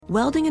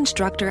Welding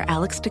instructor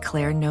Alex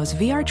DeClaire knows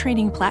VR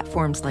training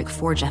platforms like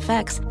Forge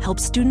FX help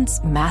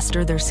students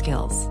master their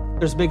skills.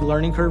 There's a big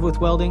learning curve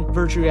with welding.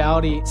 Virtual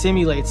reality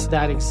simulates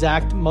that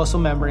exact muscle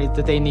memory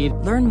that they need.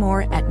 Learn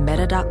more at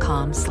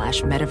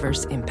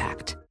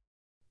meta.com/metaverseimpact.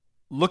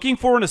 Looking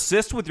for an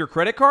assist with your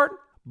credit card,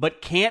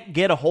 but can't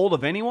get a hold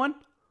of anyone?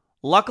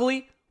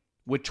 Luckily,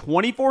 with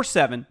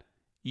 24/7,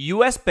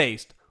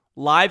 US-based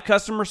live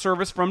customer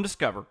service from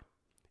Discover,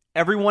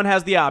 everyone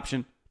has the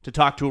option to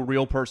talk to a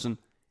real person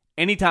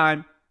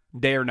anytime,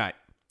 day or night.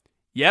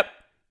 Yep,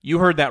 you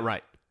heard that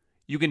right.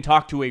 You can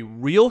talk to a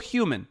real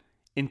human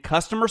in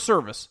customer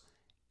service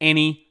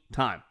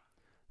anytime.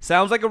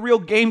 Sounds like a real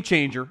game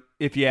changer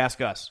if you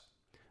ask us.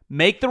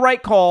 Make the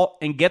right call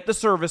and get the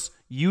service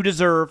you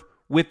deserve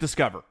with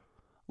Discover.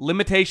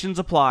 Limitations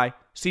apply.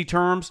 See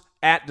terms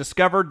at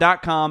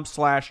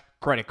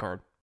discover.com/creditcard.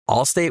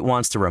 Allstate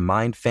wants to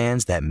remind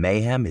fans that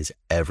mayhem is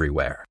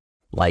everywhere.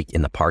 Like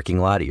in the parking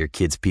lot at your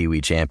kid's Pee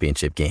Wee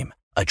championship game.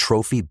 A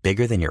trophy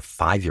bigger than your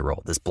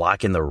 5-year-old is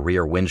blocking the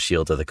rear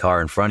windshield of the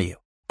car in front of you.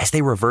 As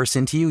they reverse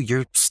into you,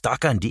 you're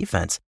stuck on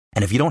defense.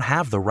 And if you don't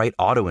have the right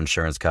auto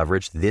insurance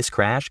coverage, this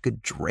crash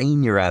could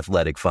drain your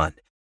athletic fund.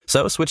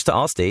 So switch to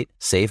Allstate,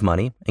 save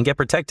money, and get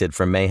protected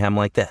from mayhem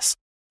like this.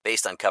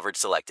 Based on coverage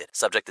selected,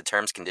 subject to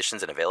terms,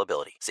 conditions, and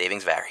availability.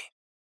 Savings vary.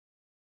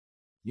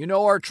 You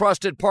know our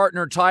trusted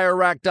partner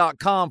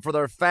TireRack.com for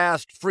their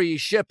fast, free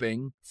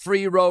shipping,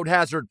 free road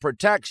hazard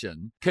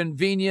protection,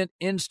 convenient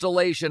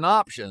installation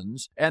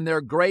options, and their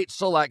great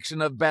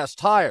selection of best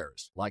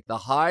tires, like the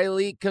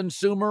highly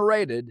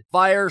consumer-rated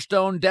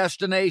Firestone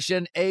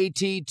Destination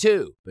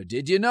AT2. But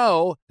did you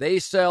know they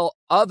sell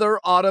other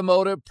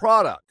automotive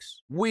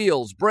products?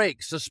 Wheels,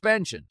 brakes,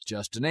 suspension,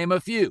 just to name a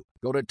few.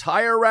 Go to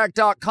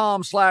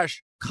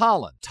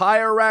TireRack.com/Colin.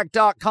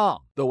 TireRack.com,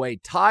 the way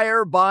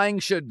tire buying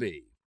should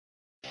be.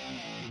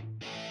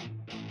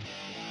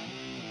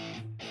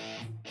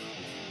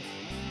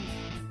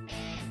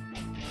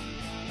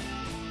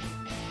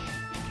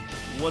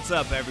 What's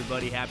up,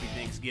 everybody? Happy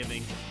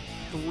Thanksgiving.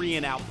 3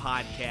 and Out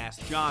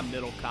podcast. John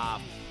Middlecoff.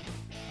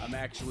 I'm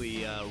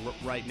actually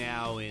right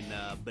now in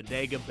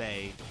Bodega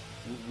Bay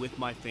with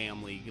my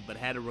family, but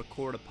had to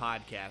record a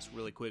podcast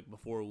really quick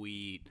before we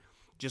eat.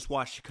 Just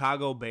watched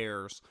Chicago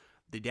Bears,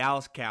 the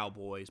Dallas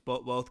Cowboys,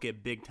 both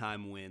get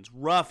big-time wins.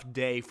 Rough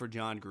day for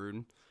John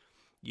Gruden.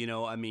 You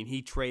know, I mean,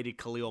 he traded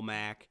Khalil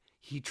Mack.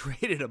 He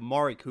traded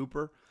Amari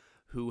Cooper,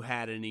 who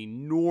had an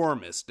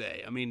enormous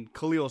day. I mean,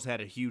 Khalil's had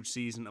a huge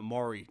season.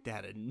 Amari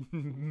had a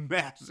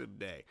massive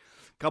day.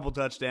 Couple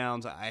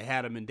touchdowns. I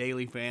had him in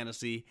daily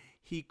fantasy.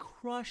 He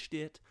crushed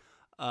it.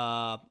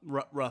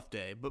 Rough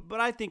day. But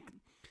I think,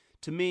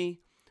 to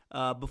me,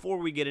 before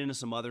we get into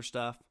some other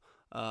stuff,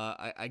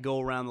 I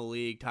go around the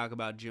league, talk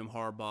about Jim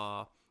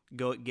Harbaugh,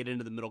 get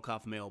into the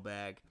Middlecoff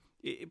mailbag.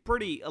 A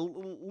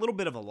little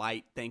bit of a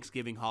light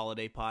Thanksgiving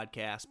holiday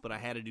podcast, but I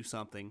had to do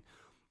something.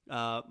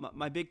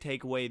 My big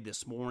takeaway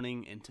this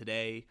morning and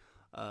today,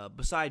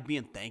 besides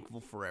being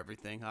thankful for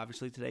everything,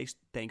 obviously today's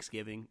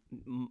Thanksgiving,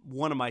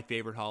 one of my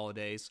favorite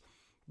holidays,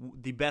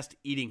 the best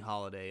eating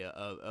holiday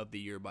of the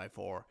year by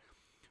far.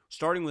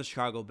 Starting with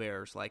Chicago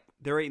Bears, like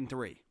they're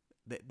 8-3,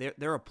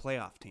 they're a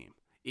playoff team.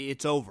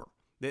 It's over.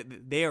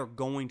 They are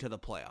going to the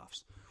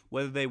playoffs,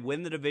 whether they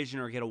win the division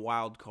or get a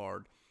wild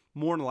card.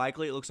 More than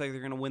likely, it looks like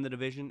they're going to win the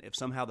division. If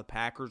somehow the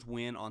Packers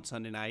win on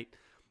Sunday night,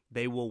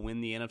 they will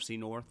win the NFC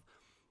North.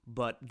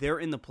 But they're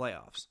in the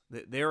playoffs.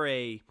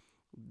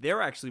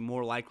 They're actually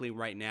more likely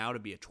right now to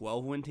be a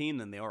 12-win team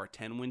than they are a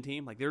 10-win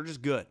team. Like, they're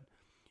just good.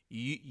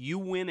 You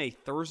win a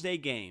Thursday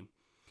game.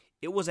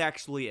 It was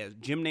actually, as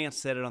Jim Nantz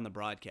said it on the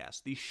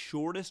broadcast, the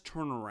shortest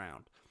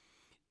turnaround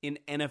in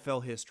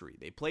NFL history.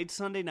 They played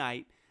Sunday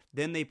night,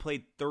 then they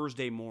played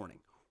Thursday morning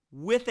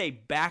with a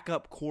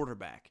backup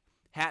quarterback.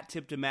 Hat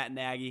tip to Matt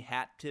Nagy,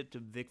 hat tip to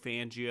Vic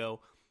Fangio,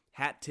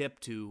 hat tip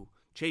to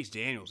Chase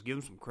Daniels. Give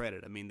him some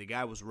credit. I mean, the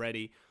guy was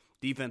ready.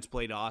 Defense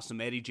played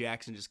awesome. Eddie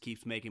Jackson just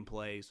keeps making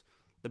plays.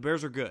 The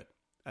Bears are good.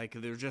 Like,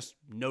 there's just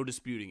no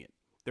disputing it.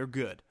 They're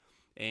good.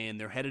 And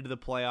they're headed to the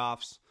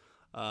playoffs.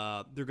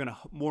 They're going to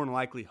more than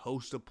likely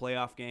host a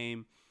playoff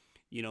game.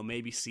 You know,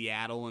 maybe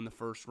Seattle in the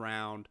first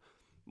round.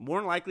 More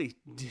than likely,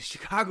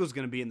 Chicago's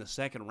going to be in the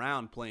second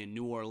round playing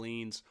New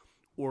Orleans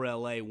or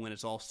LA when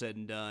it's all said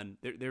and done.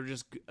 They're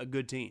just a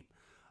good team.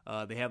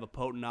 They have a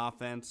potent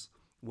offense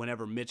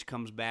whenever Mitch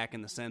comes back,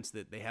 in the sense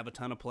that they have a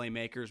ton of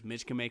playmakers.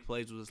 Mitch can make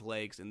plays with his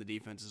legs, and the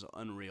defense is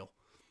unreal.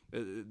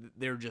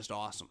 They're just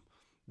awesome.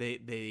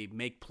 They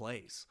make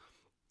plays.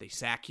 They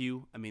sack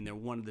you. I mean, they're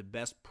one of the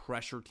best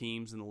pressure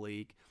teams in the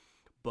league.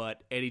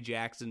 But Eddie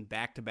Jackson,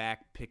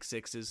 back-to-back pick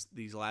sixes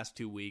these last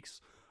 2 weeks.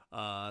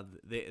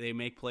 They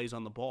make plays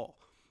on the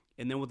ball.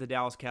 And then with the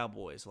Dallas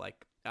Cowboys,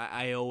 like,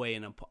 I owe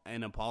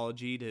an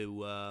apology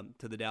to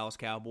the Dallas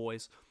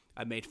Cowboys.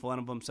 I made fun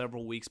of them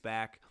several weeks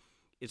back.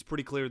 It's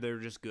pretty clear they're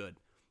just good.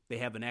 They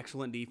have an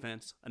excellent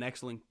defense, an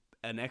excellent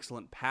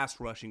pass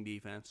rushing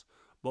defense.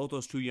 Both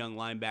those two young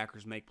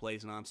linebackers make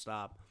plays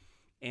nonstop.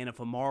 And if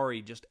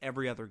Amari just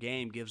every other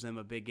game gives them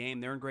a big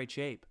game, they're in great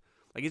shape.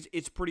 Like,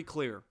 it's pretty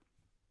clear.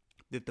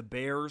 that the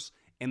Bears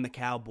and the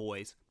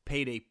Cowboys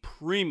paid a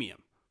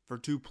premium for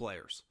 2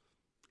 players.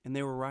 And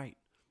they were right.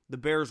 The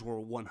Bears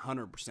were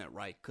 100%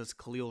 right because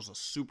Khalil's a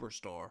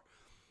superstar.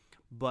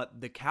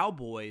 But the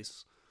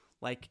Cowboys,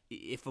 like,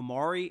 if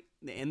Amari,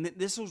 and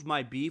this was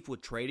my beef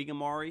with trading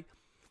Amari,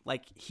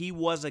 like, he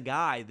was a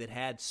guy that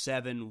had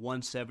 7,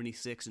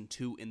 176, and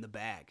 2 in the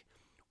bag.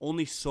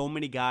 Only so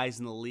many guys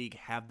in the league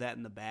have that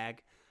in the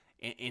bag,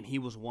 and he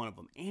was one of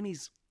them. And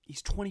he's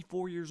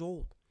 24 years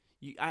old.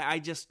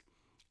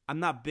 I'm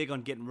not big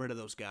on getting rid of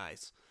those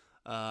guys.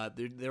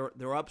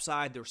 Their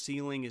upside, their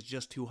ceiling is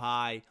just too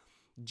high.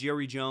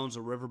 Jerry Jones, a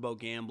riverboat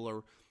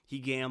gambler, he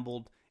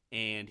gambled,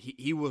 and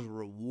he was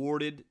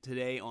rewarded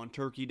today on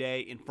Turkey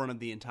Day in front of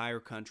the entire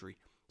country.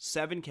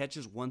 7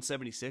 catches,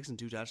 176, and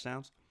 2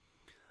 touchdowns.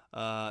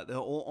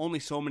 Only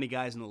so many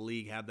guys in the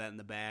league have that in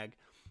the bag.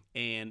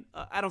 And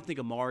I don't think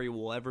Amari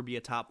will ever be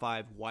a top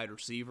 5 wide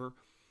receiver.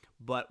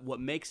 But what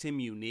makes him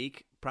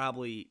unique,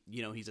 probably,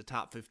 he's a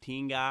top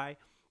 15 guy,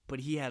 but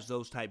he has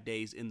those type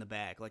days in the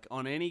bag. Like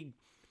on any,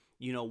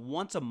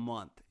 once a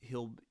month,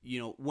 he'll,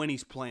 when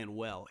he's playing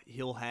well,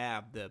 he'll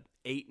have the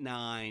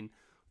 8-9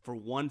 for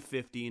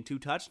 150 and 2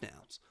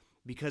 touchdowns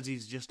because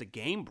he's just a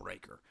game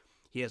breaker.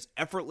 He has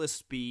effortless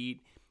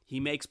speed. He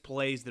makes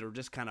plays that are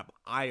just kind of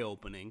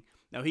eye-opening.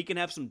 Now, he can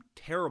have some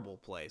terrible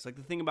plays. Like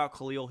the thing about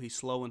Khalil, he's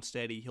slow and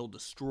steady. He'll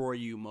destroy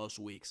you most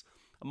weeks.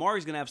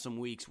 Amari's going to have some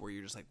weeks where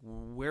you're just like,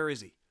 where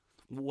is he?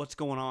 What's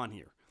going on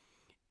here?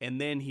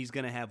 And then he's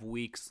going to have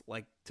weeks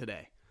like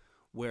today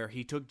where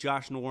he took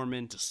Josh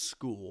Norman to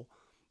school.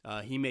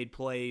 He made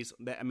plays.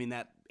 That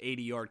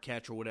 80-yard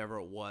catch or whatever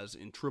it was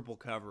in triple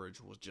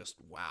coverage was just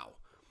wow.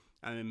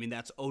 I mean,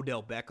 that's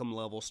Odell Beckham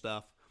level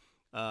stuff.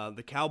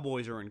 The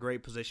Cowboys are in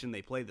great position.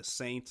 They play the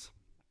Saints,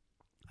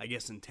 I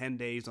guess, in 10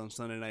 days on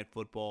Sunday Night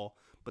Football,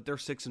 but they're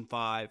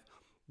 6-5.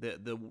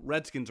 The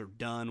Redskins are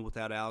done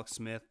without Alex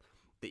Smith.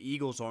 The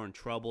Eagles are in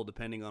trouble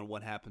depending on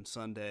what happens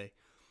Sunday.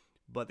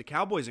 But the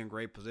Cowboys are in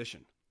great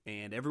position.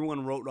 And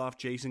everyone wrote off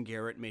Jason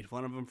Garrett, made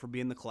fun of him for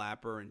being the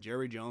clapper, and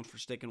Jerry Jones for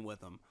sticking with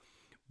him.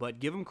 But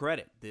give them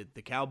credit.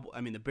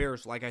 The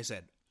Bears, like I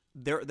said,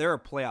 they're a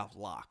playoff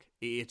lock.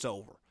 It's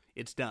over.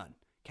 It's done.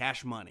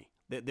 Cash money.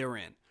 They're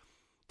in.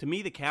 To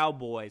me, the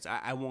Cowboys,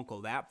 I won't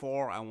go that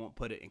far. I won't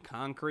put it in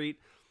concrete.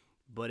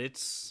 But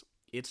it's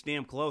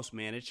damn close,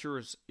 man. It sure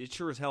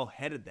as hell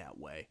headed that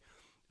way.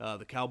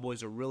 The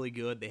Cowboys are really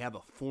good. They have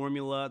a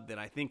formula that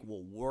I think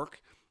will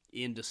work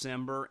in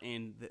December,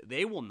 and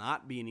they will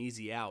not be an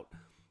easy out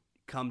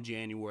come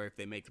January if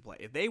they make the play.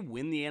 If they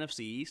win the NFC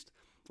East,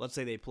 let's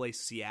say they play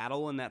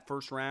Seattle in that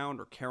first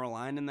round or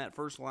Carolina in that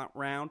first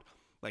round,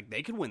 like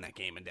they could win that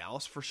game in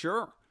Dallas for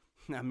sure.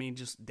 I mean,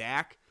 just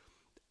Dak,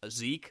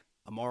 Zeke,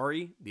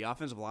 Amari, the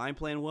offensive line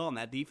playing well, and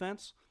that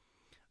defense.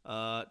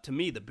 To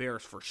me, the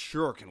Bears for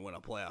sure can win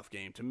a playoff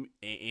game.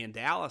 And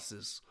Dallas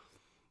is...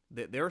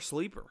 they're a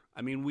sleeper.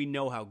 I mean, we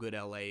know how good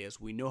LA is.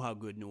 We know how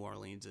good New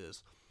Orleans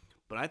is.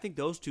 But I think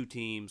those two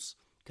teams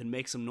can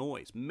make some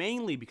noise,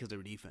 mainly because of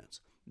their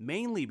defense,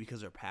 mainly because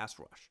of their pass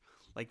rush.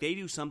 Like, they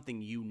do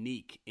something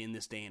unique in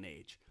this day and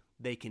age.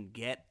 They can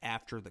get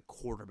after the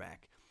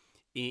quarterback.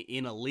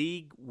 In a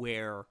league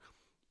where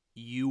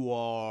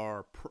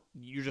you're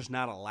just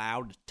not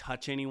allowed to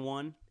touch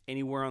anyone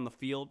anywhere on the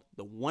field,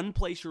 the one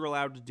place you're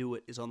allowed to do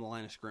it is on the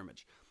line of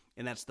scrimmage.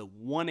 And that's the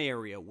one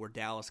area where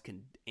Dallas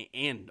can,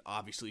 and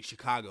obviously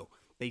Chicago,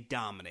 they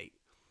dominate.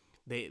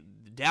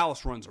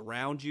 Dallas runs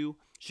around you.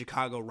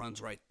 Chicago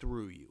runs right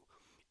through you.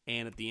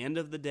 And at the end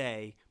of the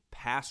day,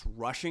 pass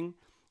rushing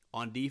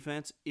on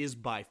defense is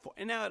by far,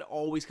 and now it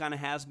always kind of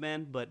has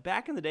been, but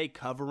back in the day,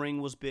 covering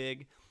was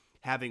big.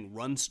 Having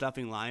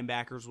run-stuffing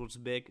linebackers was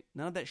big.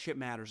 None of that shit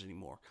matters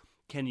anymore.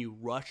 Can you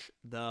rush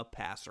the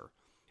passer?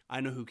 I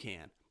know who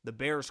can. The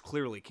Bears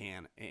clearly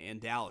can, and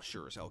Dallas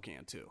sure as hell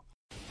can too.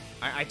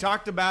 I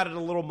talked about it a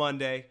little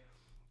Monday,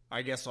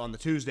 I guess on the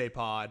Tuesday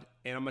pod,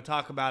 and I'm going to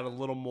talk about it a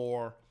little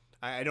more.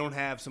 I don't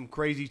have some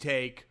crazy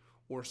take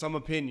or some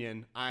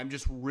opinion. I'm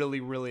just really,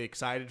 really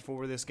excited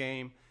for this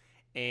game.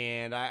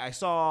 And I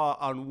saw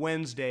on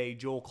Wednesday,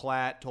 Joel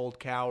Klatt told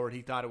Coward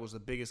he thought it was the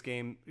biggest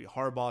game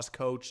Harbaugh's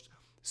coached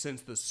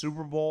since the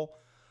Super Bowl.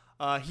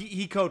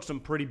 He coached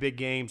some pretty big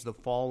games the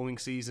following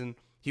season.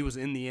 He was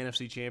in the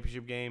NFC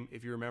Championship game,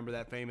 if you remember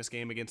that famous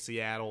game against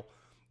Seattle,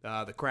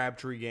 the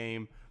Crabtree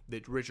game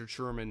that Richard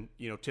Sherman,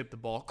 tipped the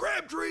ball.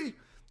 Crabtree!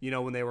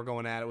 When they were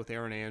going at it with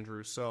Aaron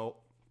Andrews. So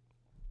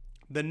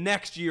the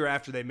next year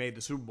after they made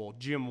the Super Bowl,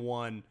 Jim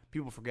won,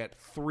 people forget,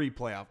 2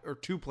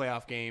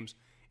 playoff games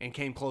and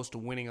came close to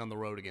winning on the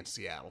road against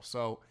Seattle.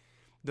 So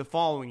the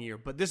following year,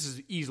 but this is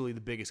easily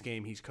the biggest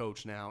game he's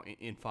coached now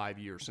in 5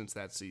 years since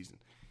that season.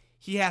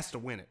 He has to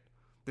win it.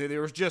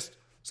 There was just,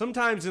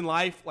 sometimes in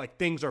life, like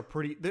things are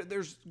pretty,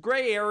 there's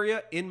gray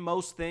area in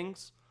most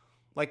things.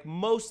 Like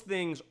most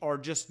things are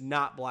just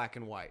not black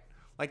and white.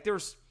 Like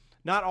there's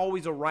not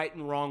always a right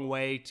and wrong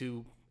way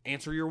to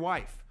answer your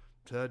wife,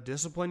 to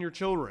discipline your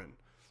children.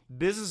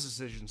 Business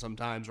decisions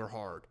sometimes are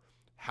hard.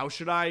 How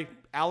should I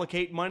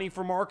allocate money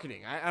for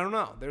marketing? I don't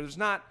know. There's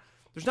not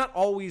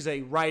always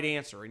a right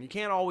answer, and you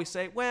can't always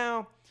say,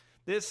 well,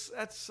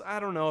 I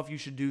don't know if you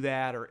should do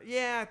that, or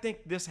I think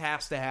this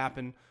has to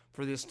happen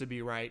for this to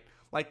be right.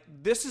 Like,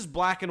 this is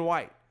black and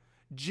white.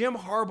 Jim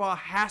Harbaugh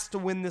has to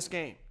win this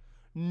game.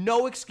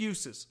 No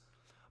excuses.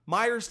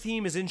 Meyer's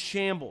team is in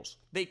shambles.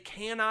 They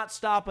cannot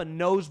stop a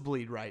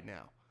nosebleed right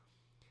now.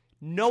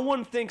 No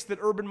one thinks that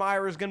Urban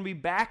Meyer is going to be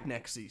back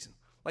next season.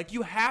 Like,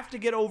 you have to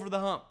get over the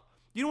hump.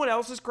 You know what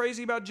else is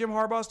crazy about Jim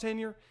Harbaugh's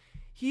tenure?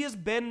 He has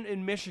been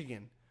in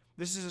Michigan.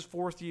 This is his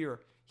 4th year.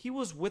 He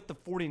was with the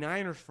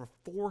 49ers for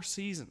 4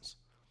 seasons.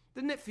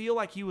 Didn't it feel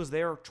like he was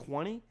there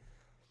 20?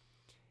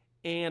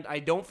 And I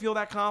don't feel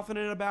that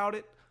confident about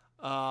it.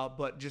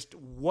 But just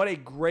what a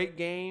great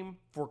game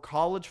for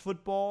college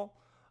football.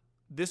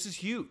 This is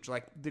huge.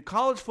 Like, the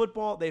college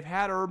football, they've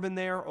had Urban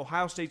there.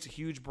 Ohio State's a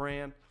huge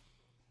brand.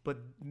 But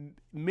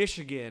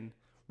Michigan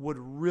would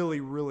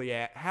really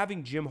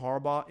having Jim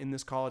Harbaugh in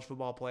this college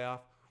football playoff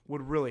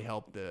would really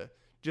help the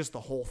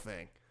whole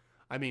thing.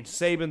 I mean,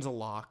 Saban's a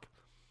lock.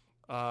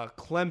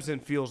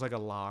 Clemson feels like a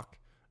lock.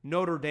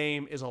 Notre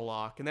Dame is a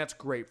lock, and that's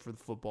great for the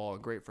football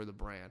and great for the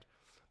brand.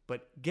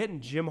 But getting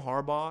Jim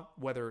Harbaugh,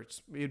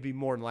 it'd be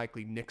more than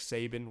likely Nick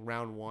Saban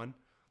round 1,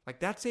 like,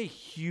 that's a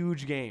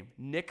huge game.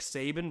 Nick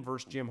Saban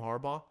versus Jim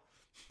Harbaugh.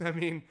 I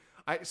mean,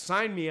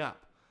 sign me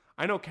up.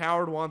 I know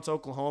Coward wants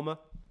Oklahoma,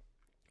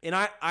 and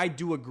I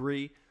do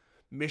agree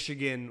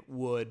Michigan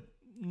would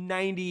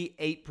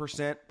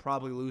 98%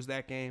 probably lose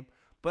that game.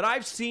 But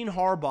I've seen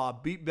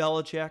Harbaugh beat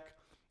Belichick.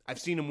 I've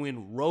seen him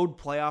win road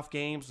playoff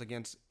games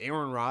against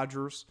Aaron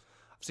Rodgers.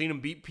 I've seen him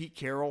beat Pete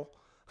Carroll.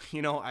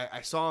 You know,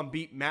 I saw him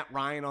beat Matt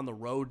Ryan on the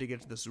road to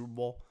get to the Super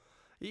Bowl.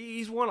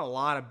 He's won a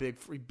lot of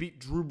he beat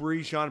Drew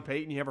Brees, Sean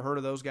Payton. You ever heard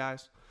of those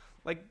guys?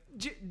 Like,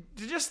 to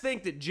just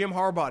think that Jim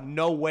Harbaugh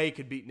no way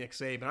could beat Nick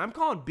Saban, I'm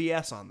calling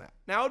BS on that.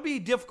 Now, it would be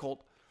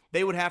difficult.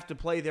 They would have to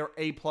play their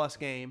A-plus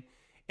game,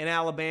 and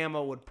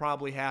Alabama would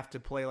probably have to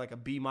play like a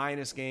B-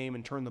 game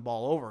and turn the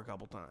ball over a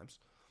couple times.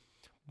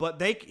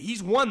 But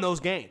he's won those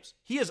games.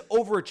 He has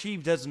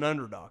overachieved as an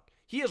underdog.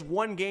 He has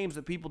won games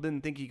that people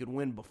didn't think he could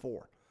win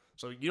before.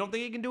 So you don't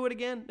think he can do it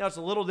again? Now, it's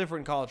a little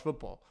different in college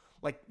football.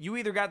 Like, you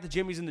either got the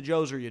Jimmies and the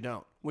Joes or you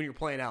don't when you're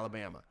playing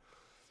Alabama.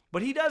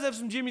 But he does have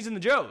some Jimmies and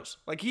the Joes.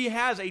 Like, he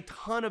has a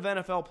ton of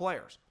NFL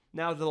players.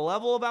 Now, to the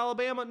level of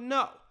Alabama,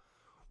 no.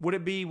 Would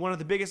it be one of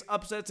the biggest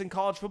upsets in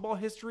college football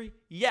history?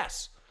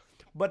 Yes.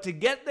 But to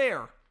get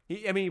there,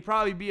 he'd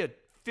probably be a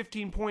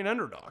 15-point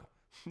underdog.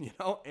 You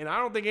know, and I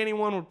don't think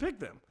anyone would pick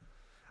them.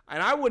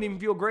 And I wouldn't even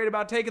feel great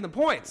about taking the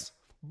points.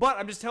 But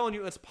I'm just telling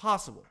you, it's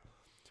possible.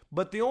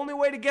 But the only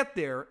way to get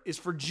there is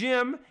for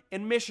Jim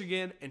and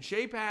Michigan and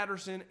Shea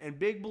Patterson and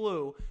Big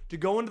Blue to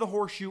go into the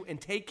horseshoe and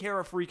take care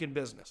of freaking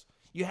business.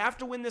 You have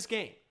to win this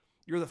game.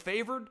 You're the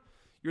favored.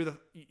 You're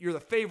the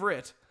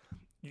favorite.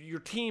 Your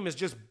team is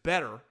just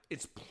better.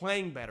 It's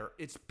playing better.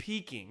 It's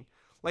peaking.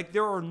 Like,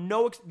 there are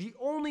the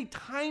only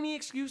tiny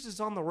excuses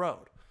on the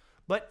road.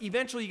 But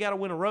eventually you got to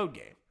win a road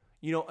game,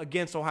 you know,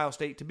 against Ohio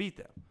State to beat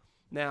them.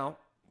 Now,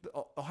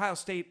 Ohio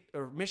State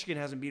or Michigan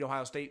hasn't beat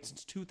Ohio State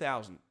since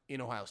 2000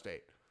 in Ohio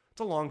State. It's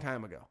a long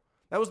time ago.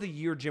 That was the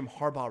year Jim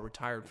Harbaugh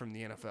retired from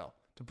the NFL,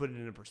 to put it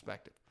into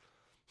perspective.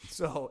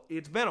 So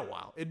it's been a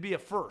while. It'd be a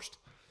first,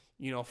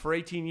 you know, for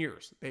 18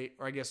 years.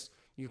 Because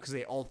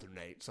they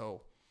alternate.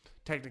 So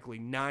technically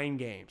 9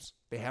 games.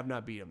 They have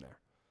not beat him there.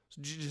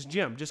 So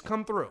Jim, just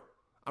come through.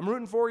 I'm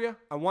rooting for you.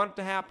 I want it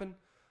to happen.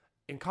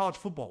 And college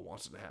football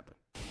wants it to happen.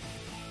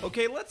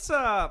 Okay, let's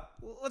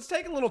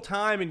take a little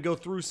time and go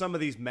through some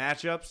of these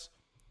matchups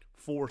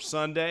for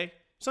Sunday.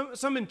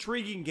 Some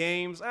intriguing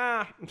games.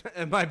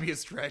 It might be a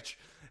stretch.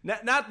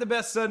 Not the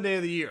best Sunday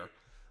of the year.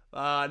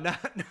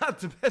 Not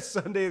the best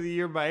Sunday of the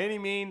year by any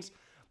means.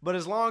 But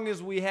as long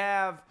as we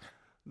have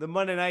the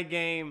Monday night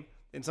game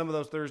and some of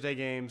those Thursday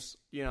games,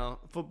 you know,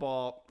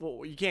 football,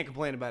 well, you can't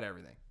complain about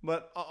everything.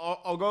 But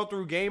I'll go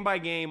through game by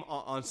game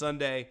on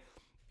Sunday,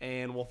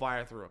 and we'll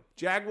fire through them.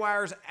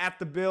 Jaguars at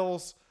the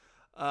Bills.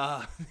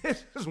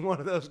 This is one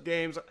of those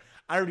games.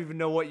 I don't even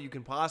know what you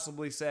can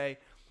possibly say.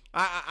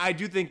 I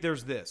do think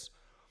there's this.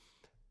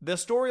 The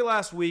story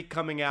last week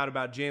coming out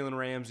about Jalen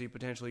Ramsey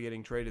potentially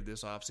getting traded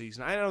this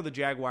offseason, I know the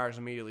Jaguars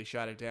immediately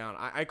shut it down.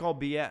 I call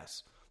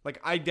BS. Like,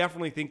 I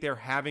definitely think they're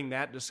having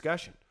that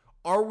discussion.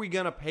 Are we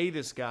going to pay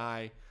this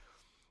guy,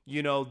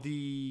 you know,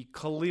 the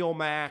Khalil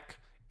Mack,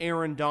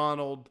 Aaron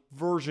Donald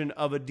version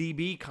of a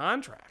DB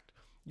contract?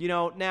 You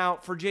know, now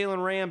for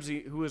Jalen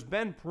Ramsey, who has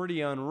been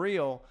pretty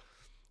unreal,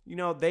 you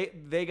know,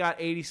 they got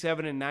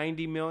 87 and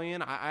 90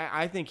 million.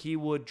 I think he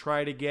would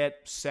try to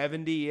get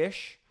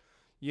 70-ish.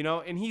 You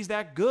know, and he's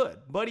that good.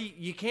 But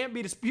you can't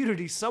be disputed.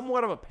 He's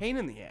somewhat of a pain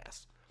in the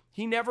ass.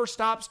 He never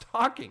stops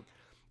talking.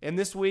 And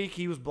this week,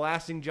 he was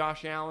blasting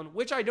Josh Allen,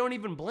 which I don't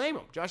even blame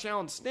him. Josh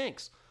Allen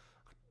stinks.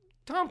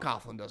 Tom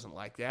Coughlin doesn't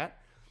like that.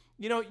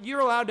 You know,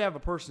 you're allowed to have a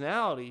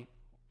personality,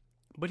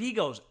 but he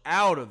goes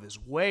out of his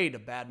way to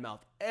badmouth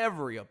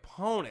every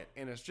opponent.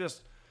 And it's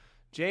just,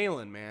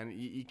 Jalen, man,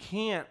 you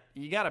can't,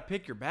 you got to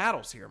pick your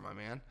battles here, my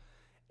man.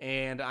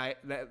 And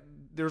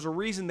there's a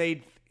reason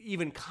they'd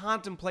even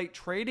contemplate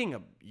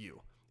trading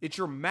you. It's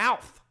your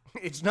mouth.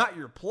 It's not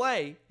your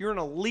play. You're an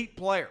elite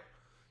player.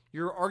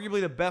 You're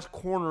arguably the best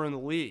corner in the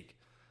league.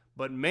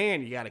 But,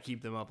 man, you got to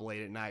keep them up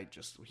late at night.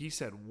 He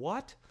said,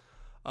 what?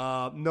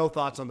 No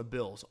thoughts on the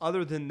Bills,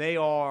 other than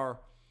they're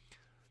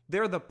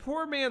the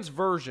poor man's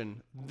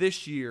version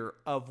this year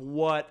of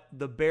what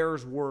the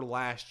Bears were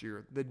last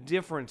year. The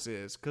difference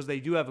is, because they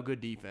do have a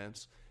good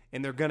defense,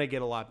 and they're going to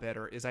get a lot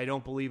better, is I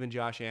don't believe in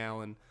Josh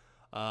Allen.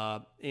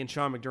 And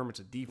Sean McDermott's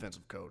a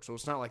defensive coach, so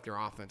it's not like their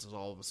offense is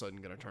all of a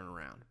sudden going to turn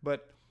around.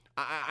 But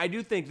I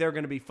do think they're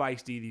going to be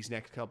feisty these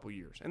next couple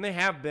years. And they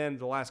have been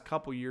the last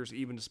couple years,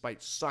 even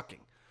despite sucking.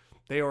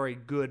 They are a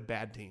good,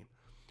 bad team.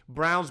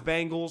 Browns,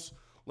 Bengals,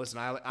 listen,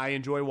 I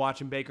enjoy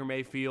watching Baker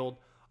Mayfield.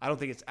 I don't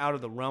think it's out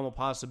of the realm of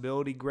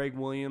possibility. Greg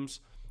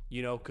Williams,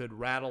 could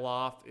rattle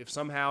off. If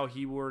somehow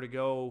he were to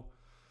go,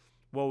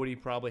 what would he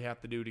probably have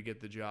to do to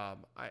get the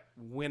job?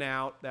 Win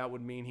out, that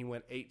would mean he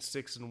went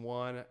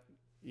 8-6-1.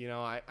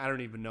 I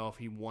don't even know if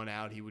he won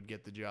out, he would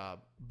get the job.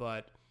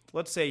 But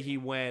let's say he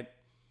went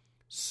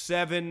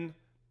 7-8-1.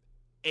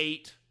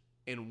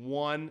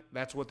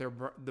 That's what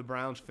the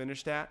Browns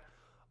finished at.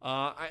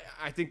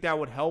 I think that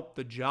would help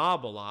the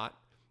job a lot.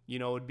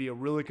 It'd be a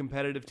really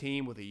competitive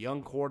team with a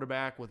young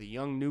quarterback, with a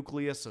young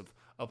nucleus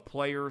of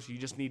players. You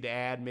just need to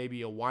add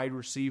maybe a wide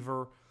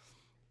receiver.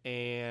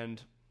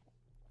 And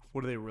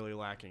what are they really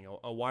lacking?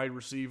 A wide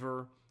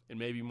receiver and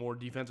maybe more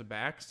defensive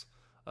backs?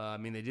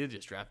 They did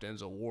just draft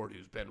Denzel Ward,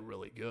 who's been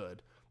really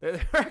good.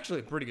 They're actually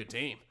a pretty good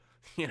team.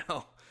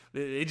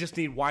 They just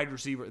need wide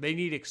receiver. They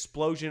need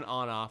explosion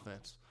on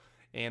offense.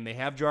 And they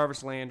have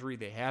Jarvis Landry.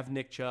 They have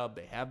Nick Chubb.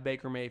 They have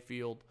Baker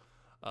Mayfield.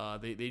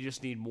 They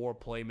just need more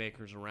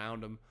playmakers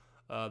around them.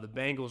 The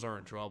Bengals are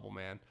in trouble,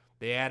 man.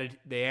 They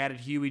added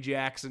Huey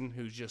Jackson,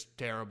 who's just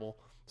terrible,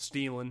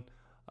 stealing.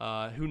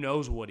 Who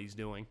knows what he's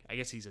doing? I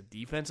guess he's a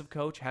defensive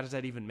coach. How does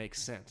that even make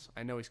sense?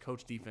 I know he's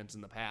coached defense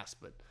in the past,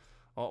 but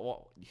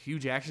Hugh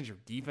Jackson's your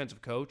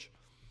defensive coach.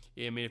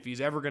 If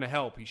he's ever going to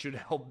help, he should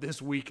help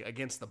this week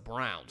against the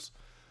Browns.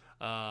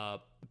 The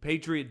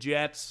Patriot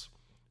Jets,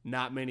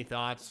 not many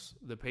thoughts.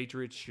 The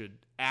Patriots should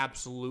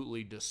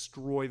absolutely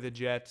destroy the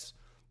Jets.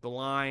 The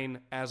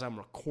line, as I'm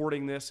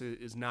recording this,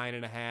 is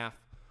 9.5.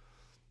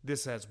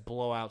 This has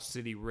blowout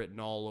city written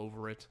all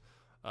over it.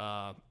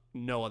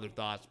 No other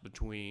thoughts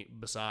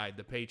beside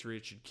the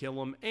Patriots should kill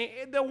them.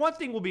 And the one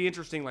thing will be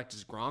interesting,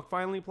 does Gronk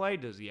finally play?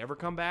 Does he ever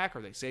come back?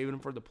 Are they saving him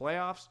for the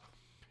playoffs?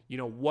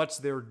 What's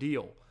their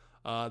deal?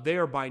 They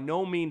are by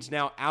no means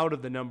now out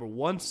of the number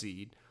 1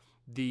 seed.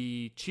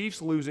 The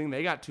Chiefs losing,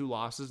 they got 2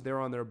 losses. They're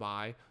on their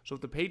bye. So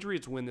if the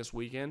Patriots win this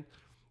weekend,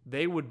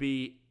 they would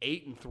be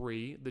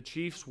 8-3. The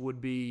Chiefs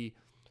would be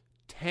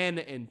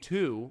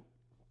 10-2,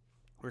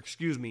 or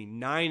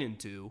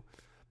 9-2.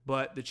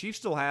 But the Chiefs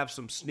still have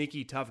some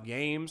sneaky, tough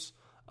games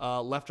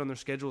left on their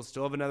schedule.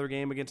 Still have another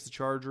game against the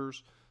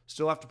Chargers.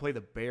 Still have to play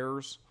the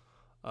Bears.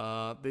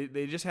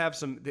 They just have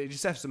some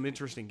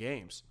interesting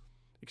games.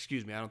 I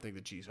don't think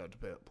the Chiefs have to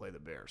play the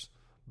Bears,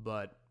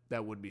 but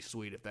that would be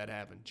sweet if that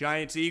happened.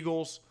 Giants,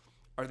 Eagles.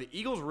 Are the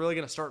Eagles really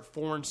going to start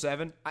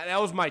 4-7?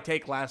 That was my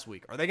take last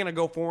week. Are they going to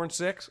go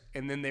 4-6?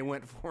 And then they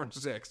went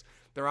 4-6.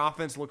 Their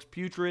offense looks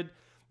putrid.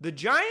 The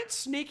Giants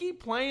sneaky,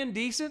 playing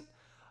decent.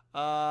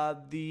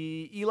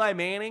 The Eli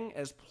Manning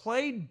has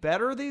played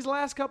better these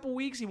last couple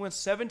weeks. He went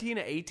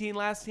 17-18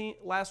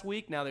 last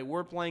week. Now they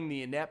were playing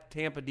the inept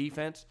Tampa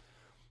defense,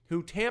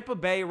 who Tampa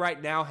Bay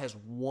right now has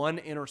 1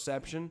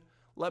 interception.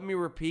 Let me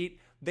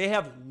repeat, they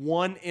have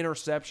 1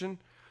 interception.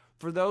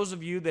 For those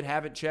of you that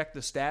haven't checked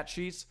the stat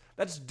sheets,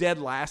 that's dead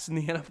last in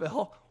the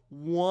NFL.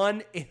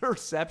 1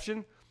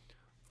 interception.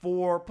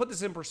 Put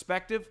this in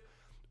perspective,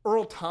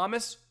 Earl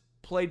Thomas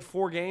played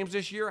 4 games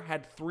this year,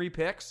 had 3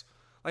 picks.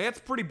 That's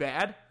pretty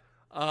bad.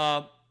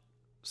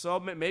 So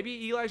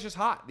maybe Eli's just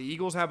hot. The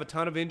Eagles have a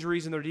ton of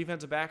injuries in their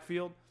defensive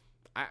backfield.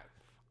 I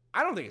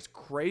don't think it's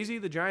crazy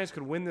the Giants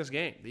could win this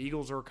game. The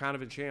Eagles are kind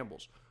of in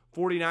shambles.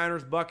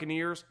 49ers,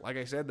 Buccaneers. Like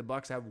I said, the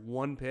Bucs have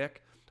 1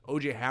 pick.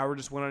 O.J. Howard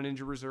just went on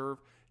injury reserve.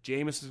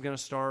 Jameis is going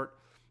to start.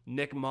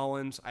 Nick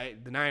Mullins.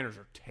 The Niners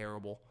are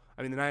terrible.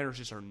 The Niners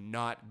just are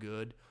not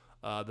good.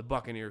 The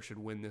Buccaneers should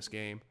win this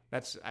game.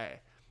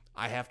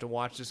 I have to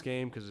watch this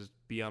game because it's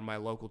be on my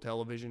local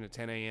television at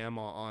 10 a.m.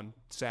 on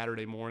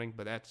Saturday morning,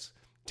 but that's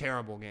a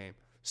terrible game.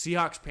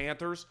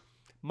 Seahawks-Panthers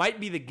might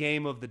be the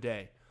game of the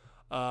day.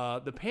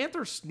 The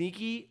Panthers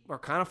sneaky are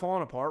kind of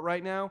falling apart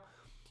right now.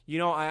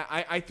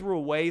 I threw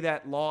away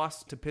that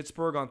loss to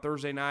Pittsburgh on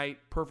Thursday night.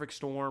 Perfect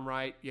storm,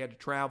 right? You had to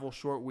travel,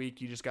 short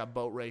week. You just got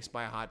boat raced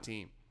by a hot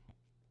team.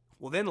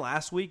 Well, then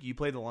last week, you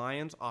played the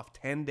Lions off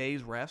 10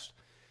 days rest,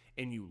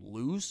 and you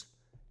lose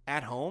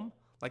at home.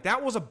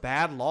 That was a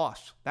bad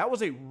loss. That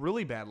was a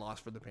really bad loss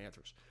for the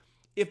Panthers.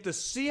 If the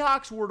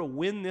Seahawks were to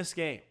win this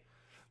game,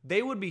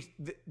 they would be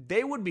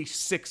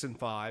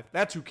 6-5.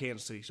 That's who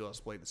Kansas City still has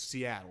to play, the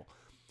Seattle.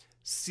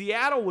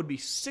 Seattle would be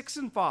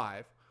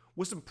 6-5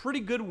 with some pretty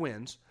good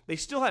wins. They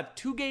still have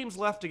 2 games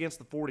left against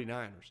the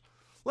 49ers.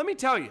 Let me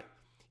tell you,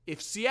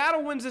 if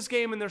Seattle wins this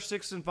game and they're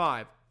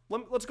 6-5,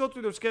 let's go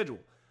through their schedule.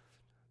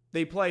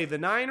 They play the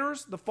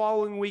Niners the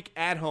following week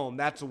at home.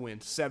 That's a win,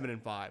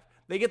 7-5.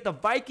 They get the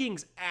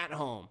Vikings at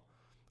home.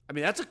 I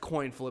mean, that's a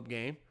coin flip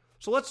game.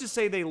 So let's just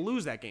say they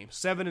lose that game,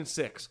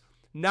 7-6.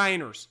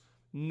 Niners,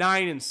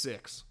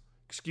 9-6.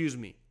 Excuse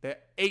me, they're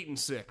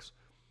 8-6.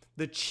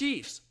 The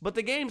Chiefs, but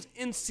the game's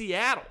in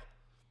Seattle.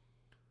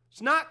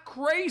 It's not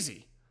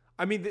crazy.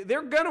 I mean,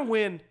 they're gonna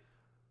win.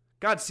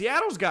 God,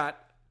 Seattle's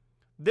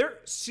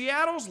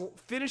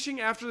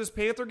finishing after this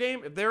Panther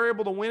game. If they're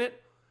able to win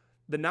it,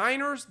 the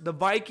Niners, the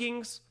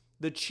Vikings,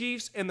 the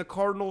Chiefs, and the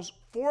Cardinals,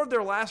 4 of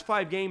their last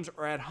 5 games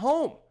are at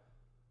home.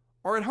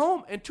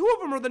 And 2 of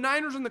them are the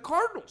Niners and the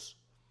Cardinals.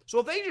 So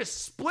if they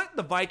just split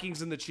the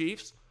Vikings and the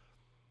Chiefs,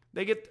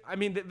 they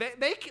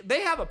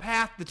have a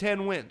path to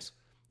 10 wins.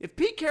 If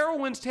Pete Carroll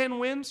wins 10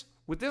 wins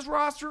with this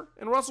roster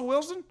and Russell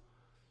Wilson,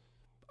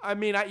 I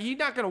mean, he's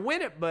not going to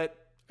win it, but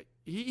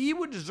he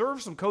would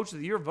deserve some Coach of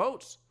the Year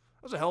votes.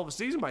 That was a hell of a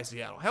season by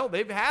Seattle. Hell,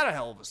 they've had a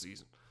hell of a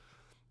season.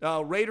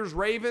 Raiders,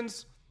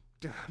 Ravens.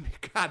 I mean,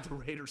 God, the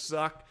Raiders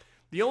suck.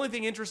 The only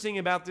thing interesting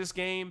about this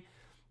game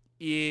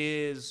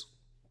is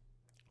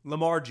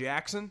Lamar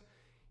Jackson.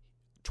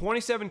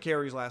 27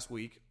 carries last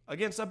week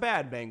against a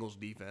bad Bengals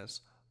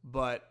defense.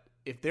 But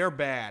if they're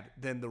bad,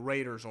 then the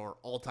Raiders are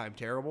all-time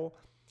terrible.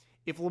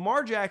 If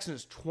Lamar Jackson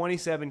has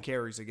 27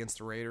 carries against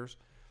the Raiders,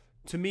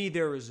 to me,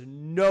 there is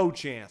no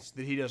chance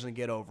that he doesn't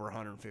get over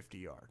 150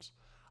 yards.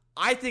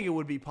 I think it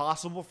would be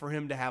possible for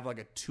him to have like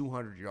a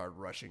 200-yard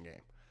rushing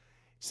game.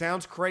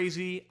 Sounds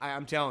crazy.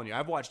 I'm telling you,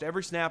 I've watched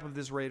every snap of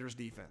this Raiders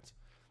defense.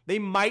 They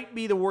might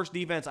be the worst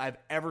defense I've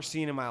ever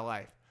seen in my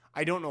life.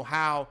 I don't know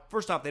how.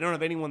 First off, they don't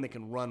have anyone that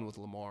can run with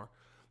Lamar.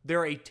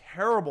 They're a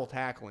terrible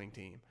tackling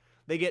team.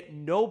 They get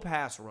no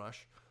pass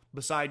rush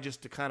beside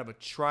just a kind of a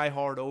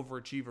try-hard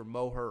overachiever,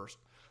 Mo Hurst.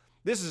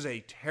 This is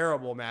a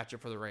terrible matchup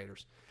for the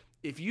Raiders.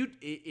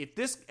 If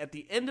this at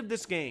the end of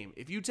this game,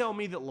 if you tell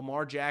me that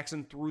Lamar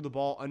Jackson threw the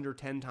ball under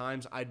 10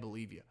 times, I'd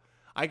believe you.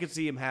 I could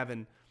see him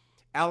having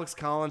Alex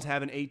Collins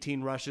having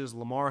 18 rushes,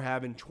 Lamar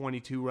having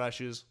 22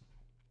 rushes,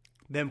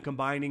 them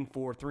combining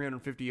for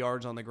 350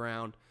 yards on the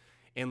ground,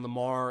 and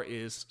Lamar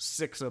is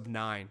 6 of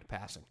 9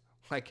 passing.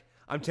 Like,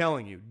 I'm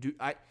telling you,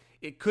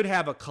 it could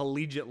have a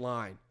collegiate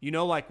line. You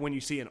know, like when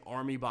you see an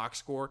Army box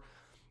score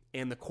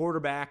and the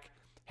quarterback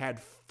had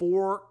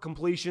 4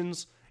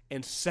 completions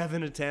and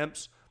 7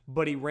 attempts,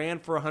 but he ran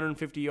for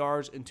 150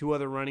 yards and 2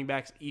 other running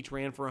backs each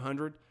ran for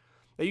 100.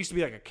 That used to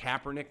be like a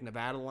Kaepernick,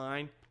 Nevada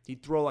line.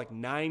 He'd throw like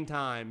 9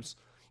 times,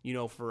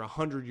 for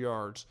 100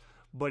 yards,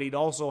 but he'd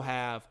also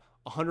have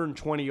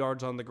 120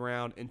 yards on the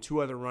ground and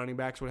 2 other running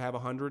backs would have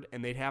 100,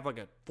 and they'd have like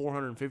a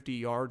 450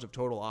 yards of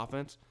total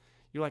offense.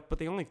 You're like, but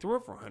they only threw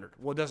it for 100.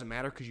 Well, it doesn't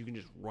matter because you can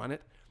just run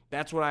it.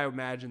 That's what I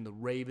imagine the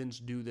Ravens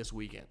do this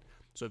weekend.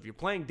 So if you're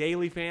playing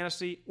daily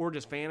fantasy or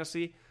just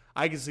fantasy,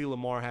 I can see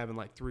Lamar having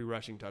like 3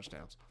 rushing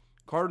touchdowns.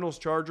 Cardinals,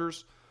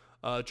 Chargers.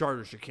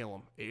 Chargers should kill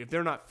them. If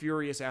they're not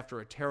furious after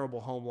a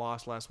terrible home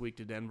loss last week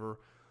to Denver,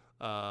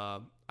 I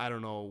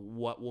don't know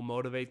what will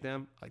motivate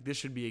them. Like, this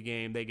should be a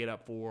game they get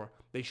up for.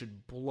 They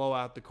should blow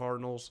out the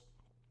Cardinals.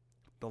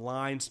 The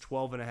line's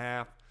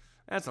 12.5.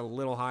 That's a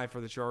little high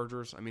for the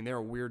Chargers. I mean, they're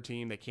a weird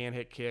team. They can't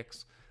hit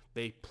kicks.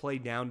 They play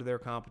down to their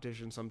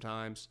competition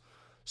sometimes.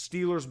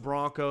 Steelers,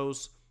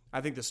 Broncos.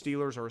 I think the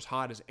Steelers are as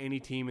hot as any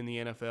team in the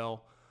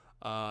NFL.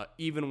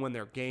 Even when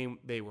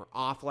they were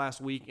off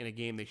last week in a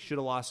game they should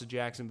have lost to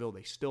Jacksonville,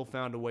 they still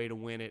found a way to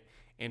win it.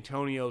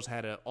 Antonio's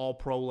had an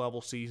all-pro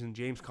level season.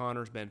 James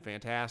Conner's been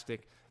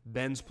fantastic.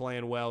 Ben's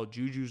playing well.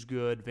 Juju's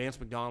good. Vance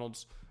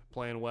McDonald's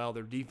playing well.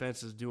 Their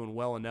defense is doing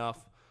well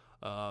enough.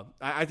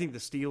 I think the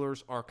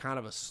Steelers are kind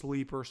of a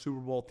sleeper Super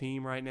Bowl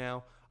team right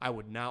now. I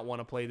would not want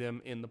to play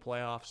them in the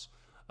playoffs.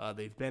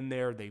 They've been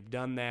there. They've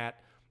done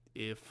that.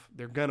 If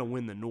they're going to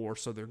win the North,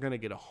 so they're going to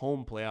get a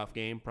home playoff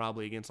game,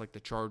 probably against like the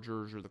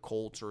Chargers or the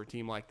Colts or a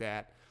team like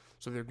that.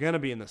 So they're going to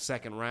be in the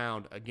second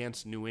round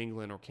against New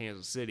England or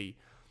Kansas City.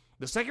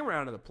 The second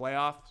round of the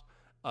playoffs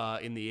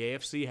in the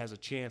AFC has a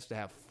chance to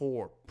have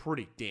 4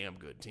 pretty damn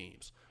good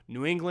teams.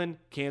 New England,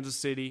 Kansas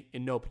City,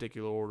 in no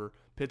particular order,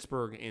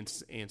 Pittsburgh, and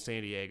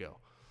San Diego.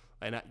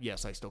 And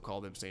yes, I still call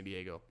them San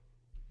Diego.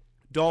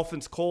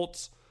 Dolphins,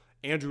 Colts.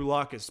 Andrew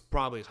Luck is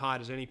probably as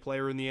hot as any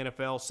player in the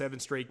NFL. 7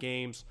 straight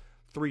games,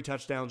 3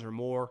 touchdowns or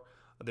more.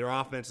 Their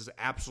offense is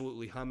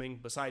absolutely humming.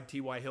 Beside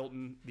T.Y.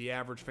 Hilton, the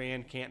average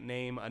fan can't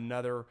name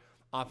another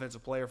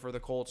offensive player for the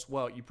Colts.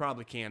 Well, you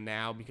probably can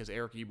now because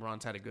Eric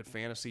Ebron's had a good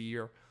fantasy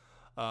year.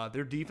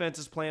 Their defense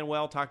is playing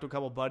well. Talked to a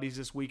couple buddies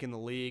this week in the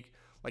league.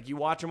 Like, you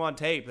watch them on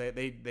tape.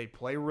 They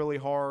play really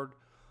hard.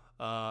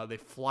 They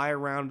fly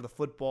around the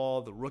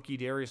football. The rookie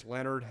Darius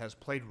Leonard has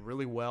played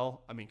really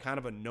well. I mean, kind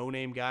of a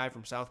no-name guy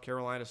from South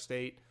Carolina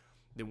State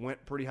that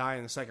went pretty high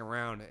in the second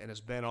round and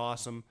has been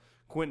awesome.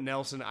 Quentin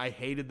Nelson, I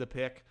hated the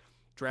pick,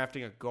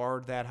 drafting a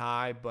guard that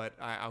high, but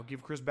I'll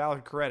give Chris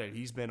Ballard credit.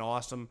 He's been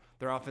awesome.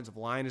 Their offensive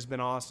line has been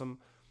awesome.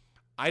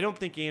 I don't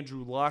think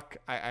Andrew Luck,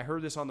 I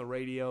heard this on the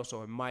radio,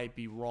 so it might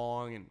be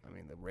wrong, and I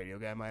mean, the radio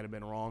guy might have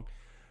been wrong,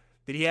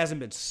 that he hasn't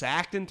been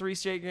sacked in 3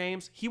 straight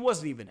games. He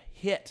wasn't even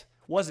hit,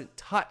 wasn't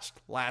touched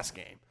last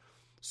game.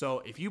 So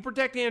if you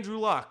protect Andrew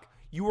Luck,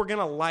 you are going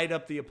to light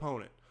up the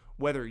opponent.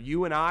 Whether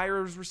you and I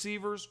are his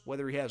receivers,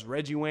 whether he has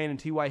Reggie Wayne and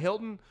T.Y.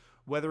 Hilton,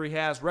 whether he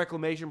has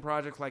reclamation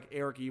projects like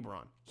Eric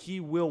Ebron, he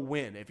will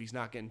win if he's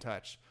not getting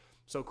touched.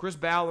 So Chris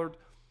Ballard,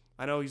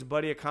 I know he's a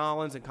buddy of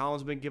Collins, and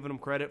Collins has been giving him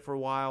credit for a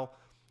while.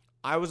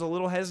 I was a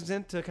little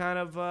hesitant to kind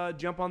of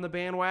jump on the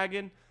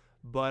bandwagon,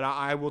 but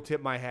I will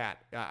tip my hat.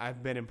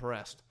 I've been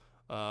impressed.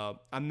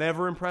 I'm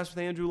never impressed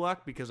with Andrew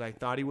Luck because I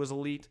thought he was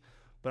elite,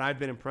 but I've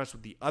been impressed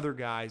with the other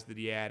guys that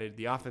he added.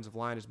 The offensive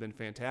line has been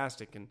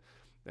fantastic, and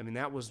I mean,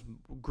 that was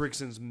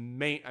Grigson's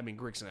main. I mean,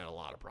 Grigson had a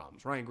lot of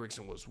problems. Ryan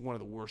Grigson was one of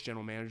the worst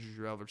general managers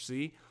you'll ever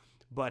see,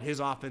 but his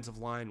offensive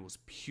line was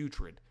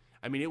putrid.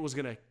 I mean, it was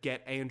going to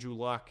get Andrew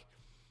Luck,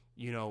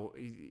 you know,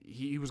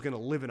 he was going to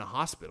live in a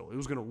hospital. It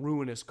was going to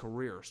ruin his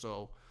career.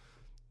 So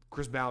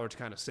Chris Ballard's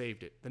kind of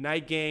saved it. The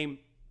night game,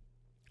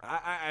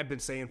 I've been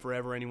saying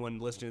forever, anyone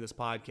listening to this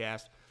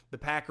podcast, the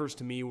Packers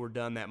to me were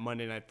done that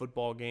Monday Night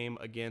Football game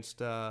against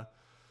the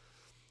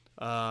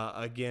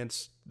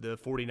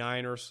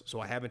 49ers, so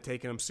I haven't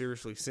taken them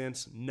seriously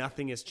since.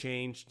 Nothing has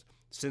changed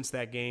since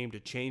that game to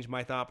change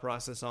my thought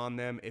process on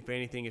them. If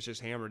anything, it's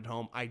just hammered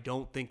home. I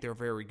don't think they're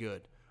very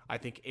good. I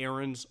think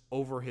Aaron's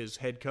over his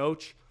head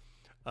coach.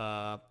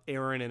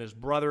 Aaron and his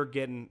brother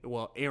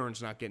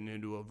Aaron's not getting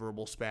into a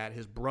verbal spat.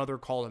 His brother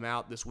called him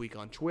out this week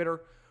on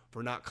Twitter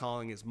for not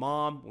calling his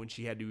mom when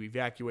she had to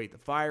evacuate the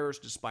fires,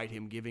 despite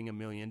him giving $1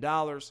 million.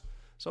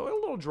 So a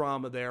little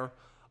drama there.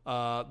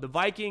 The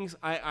Vikings,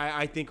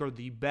 I think, are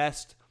the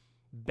best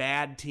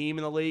bad team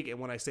in the league. And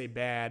when I say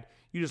bad,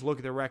 you just look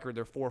at their record,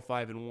 they're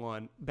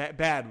 4-5-1.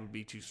 Bad would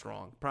be too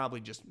strong. Probably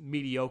just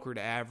mediocre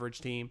to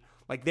average team.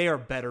 Like, they are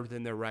better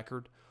than their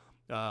record.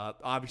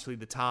 Obviously,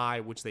 the tie,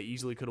 which they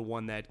easily could have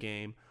won that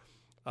game.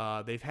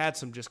 They've had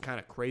some just kind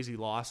of crazy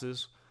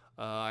losses.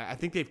 I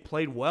think they've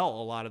played well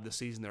a lot of the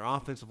season. Their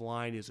offensive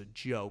line is a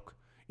joke.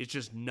 It's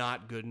just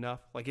not good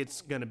enough. Like,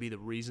 it's going to be the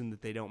reason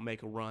that they don't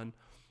make a run.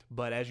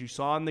 But as you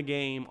saw in the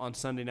game on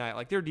Sunday night,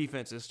 like, their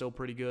defense is still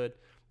pretty good.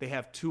 They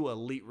have two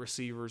elite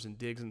receivers in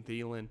Diggs and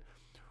Thielen.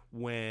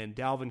 When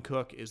Dalvin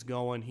Cook is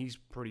going, he's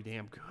pretty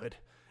damn good.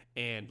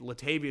 And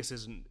Latavius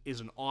is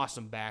an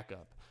awesome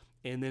backup.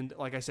 And then,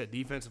 like I said,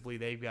 defensively,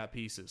 they've got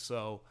pieces.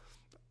 So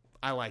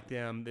I like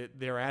them.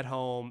 They're at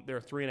home. They're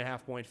a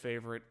 3.5-point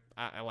favorite.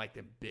 I like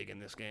them big in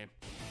this game.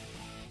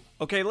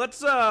 Okay,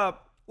 let's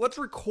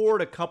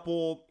record a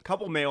couple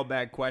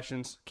mailbag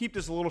questions. Keep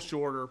this a little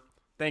shorter.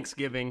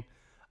 Thanksgiving.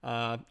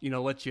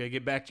 Let you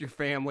get back to your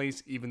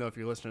families. Even though if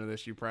you're listening to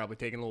this, you're probably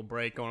taking a little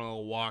break, going on a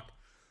little walk,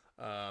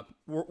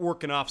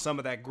 working off some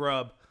of that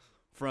grub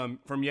from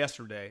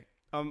yesterday.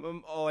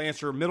 I'll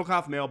answer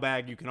Middlecoff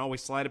mailbag. You can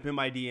always slide up in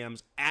my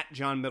DMs at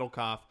John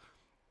Middlecoff,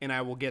 and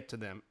I will get to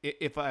them.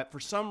 If for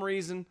some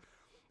reason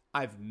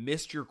I've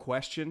missed your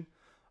question,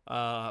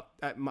 I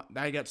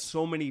got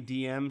so many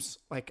DMs.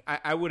 Like,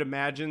 I would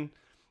imagine,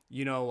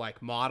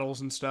 like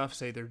models and stuff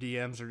say their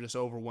DMs are just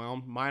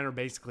overwhelmed. Mine are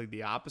basically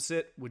the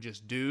opposite, with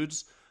just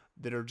dudes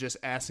that are just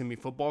asking me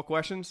football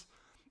questions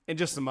and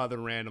just some other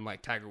random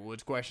like Tiger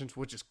Woods questions,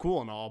 which is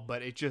cool and all,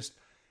 but it just,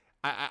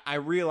 I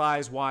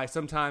realize why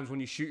sometimes when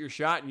you shoot your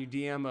shot and you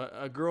DM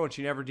a girl and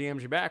she never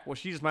DMs you back, well,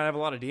 she just might have a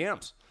lot of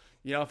DMs.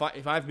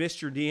 If I've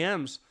missed your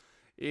DMs,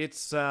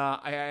 it's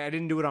I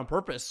didn't do it on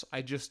purpose.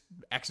 I just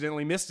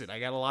accidentally missed it. I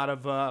got a lot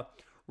of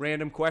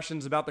random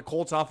questions about the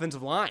Colts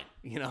offensive line,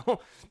 that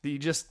you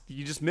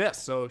just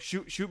missed. So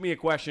shoot me a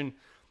question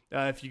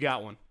if you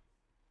got one.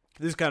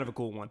 This is kind of a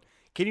cool one.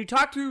 Can you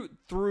talk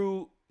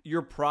through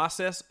your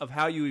process of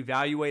how you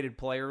evaluated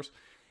players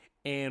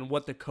and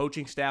what the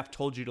coaching staff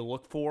told you to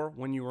look for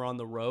when you were on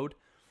the road?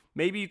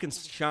 Maybe you can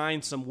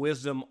shine some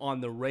wisdom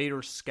on the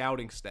Raiders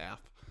scouting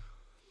staff.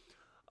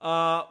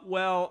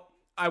 Well,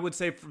 I would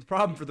say the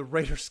problem for the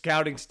Raiders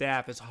scouting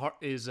staff is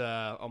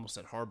almost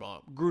at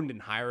Harbaugh. Gruden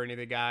didn't hire any of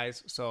the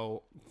guys,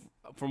 so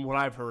from what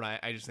I've heard,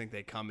 I just think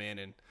they come in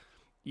and,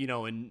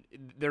 and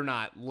they're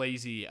not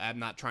lazy. I'm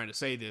not trying to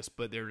say this,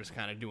 but they're just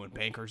kind of doing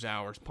banker's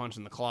hours,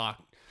 punching the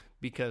clock,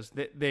 because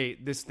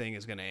this thing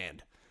is going to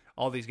end.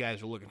 All these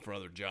guys are looking for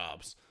other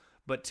jobs,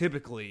 but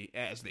typically,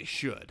 as they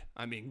should.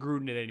 I mean,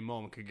 Gruden at any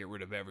moment could get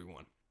rid of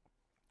everyone.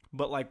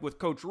 But like with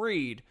Coach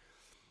Reed,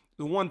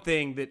 the one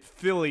thing that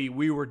Philly,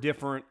 we were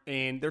different,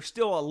 and they're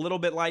still a little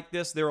bit like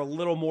this. They're a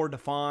little more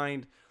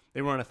defined.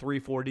 They run a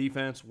 3-4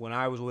 defense. When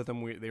I was with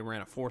them, they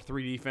ran a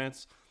 4-3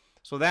 defense.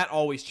 So that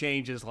always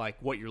changes like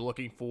what you're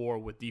looking for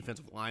with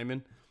defensive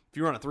linemen. If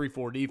you run a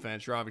 3-4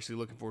 defense, you're obviously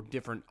looking for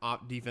different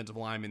defensive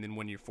linemen than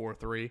when you're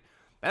 4-3.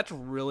 That's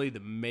really the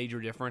major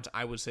difference,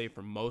 I would say,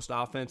 for most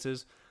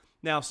offenses.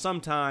 Now,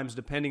 sometimes,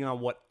 depending on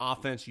what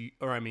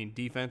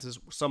defenses,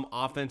 some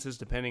offenses,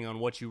 depending on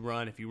what you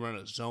run, if you run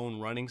a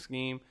zone running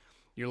scheme,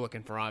 you're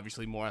looking for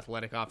obviously more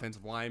athletic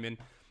offensive linemen.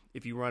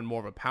 If you run more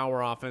of a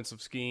power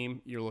offensive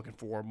scheme, you're looking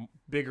for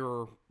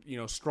bigger,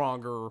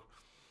 stronger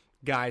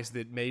guys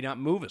that may not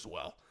move as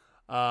well.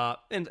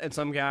 And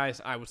some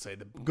guys, I would say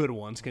the good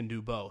ones, can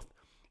do both.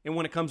 And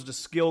when it comes to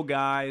skill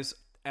guys,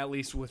 at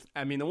least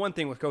the one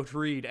thing with Coach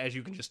Reed, as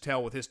you can just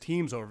tell with his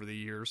teams over the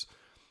years,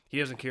 he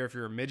doesn't care if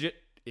you're a midget,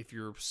 if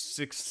you're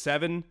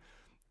 6'7",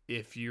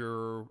 If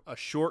you're a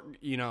short,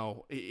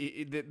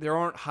 there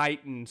aren't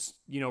height and,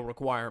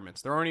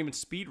 requirements. There aren't even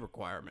speed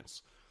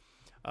requirements.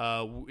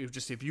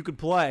 If you could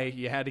play,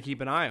 you had to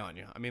keep an eye on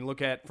you. I mean, look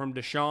at from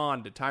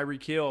Deshaun to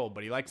Tyreek Hill,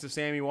 but he likes the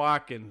Sammy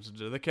Watkins,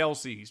 to the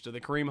Kelce's, to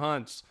the Kareem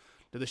Hunts,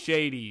 to the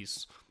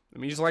Shadys. I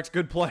mean, he just likes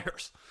good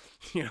players.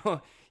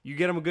 You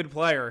get him a good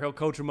player, he'll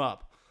coach him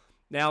up.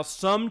 Now,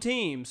 some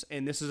teams,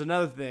 and this is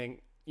another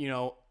thing,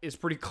 is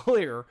pretty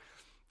clear.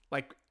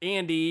 Like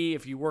Andy,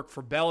 if you work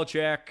for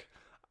Belichick,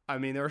 I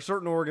mean, there are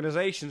certain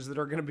organizations that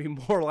are going to be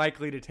more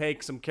likely to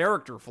take some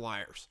character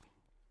flyers.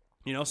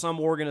 Some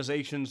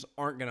organizations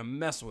aren't going to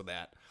mess with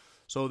that.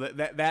 So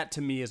that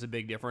to me is a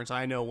big difference.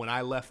 I know when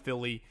I left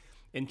Philly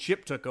and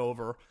Chip took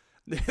over,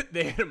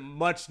 they had a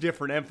much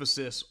different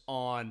emphasis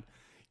on,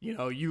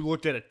 you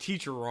looked at a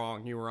teacher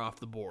wrong, you were off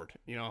the board.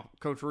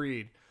 Coach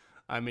Reed,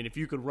 I mean, if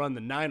you could run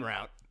the 9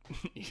 route,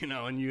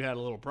 and you had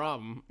a little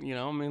problem,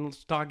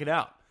 let's talk it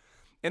out.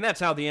 And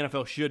that's how the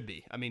NFL should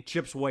be. I mean,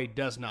 Chip's way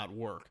does not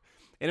work.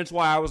 And it's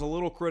why I was a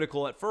little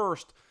critical at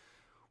first,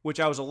 which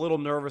I was a little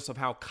nervous of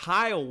how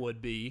Kyle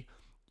would be.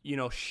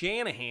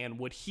 Shanahan,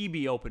 would he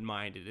be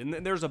open-minded?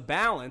 And there's a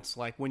balance,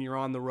 like when you're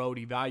on the road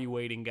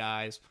evaluating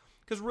guys,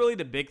 because really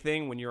the big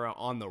thing when you're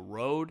on the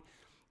road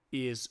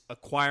is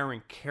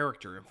acquiring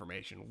character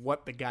information,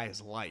 what the guy is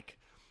like.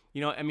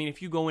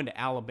 If you go into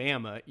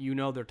Alabama,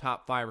 their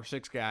top 5 or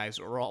 6 guys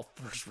are all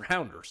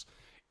first-rounders.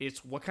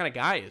 It's what kind of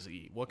guy is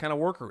he? What kind of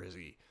worker is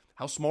he?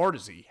 How smart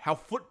is he? How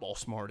football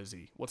smart is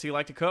he? What's he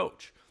like to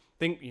coach?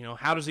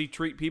 How does he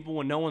treat people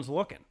when no one's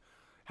looking?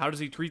 How does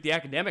he treat the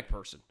academic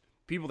person?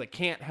 People that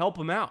can't help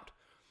him out.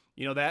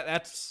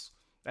 That's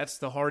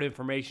the hard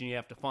information you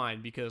have to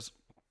find, because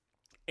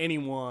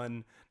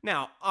anyone,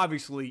 now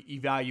obviously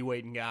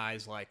evaluating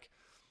guys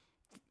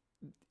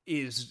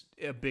is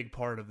a big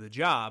part of the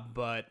job,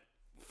 but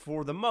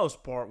for the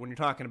most part, when you're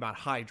talking about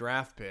high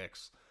draft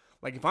picks,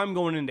 like if I'm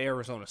going into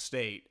Arizona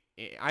State,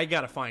 I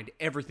got to find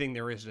everything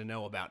there is to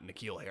know about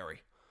N'Keal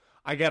Harry.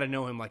 I got to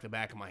know him like the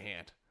back of my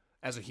hand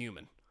as a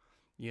human.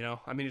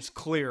 It's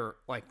clear,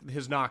 like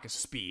his knock is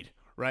speed,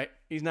 right?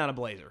 He's not a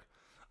blazer.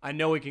 I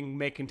know he can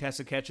make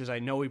contested catches. I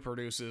know he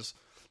produces.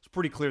 It's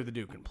pretty clear the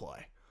dude can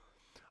play.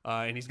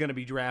 And he's going to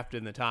be drafted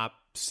in the top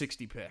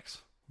 60 picks.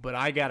 But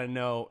I got to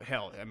know,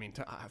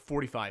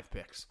 45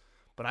 picks.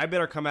 But I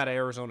better come out of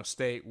Arizona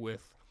State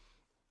with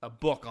a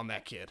book on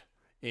that kid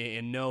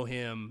and know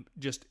him,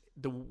 just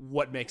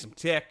what makes him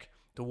tick,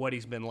 to what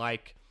he's been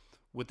like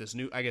with this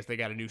new, I guess they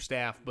got a new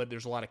staff, but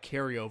there's a lot of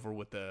carryover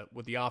with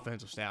the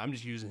offensive staff. I'm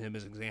just using him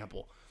as an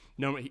example.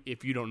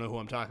 If you don't know who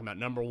I'm talking about,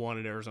 number 1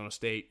 at Arizona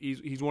State,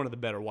 he's one of the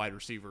better wide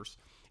receivers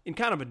in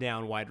kind of a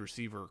down wide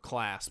receiver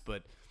class,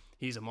 but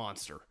he's a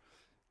monster.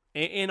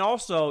 And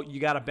also, you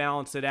got to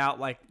balance it out.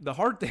 Like, the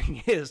hard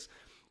thing is,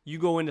 you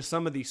go into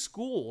some of these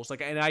schools,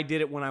 and I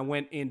did it when I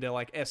went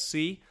into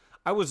SC.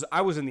 I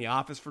was in the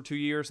office for 2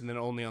 years and then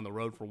only on the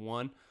road for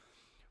 1.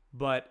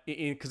 But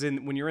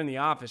when you're in the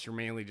office, you're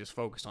mainly just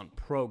focused on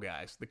pro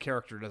guys. The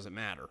character doesn't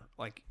matter.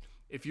 Like,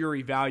 if you're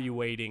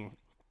evaluating,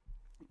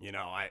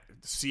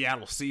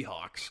 Seattle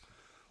Seahawks,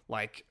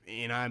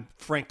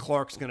 Frank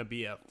Clark's going to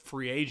be a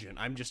free agent.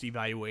 I'm just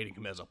evaluating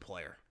him as a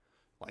player.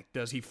 Like,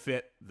 does he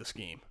fit the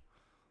scheme?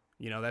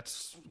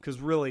 That's because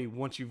really,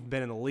 once you've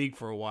been in the league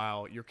for a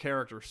while, your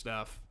character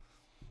stuff,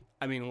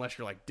 unless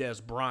you're like Des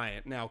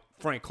Bryant. Now,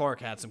 Frank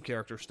Clark had some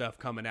character stuff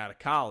coming out of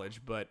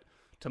college, but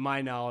to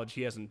my knowledge,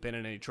 he hasn't been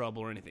in any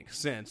trouble or anything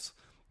since.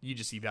 You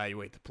just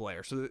evaluate the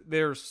player. So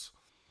there's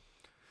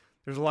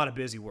a lot of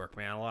busy work,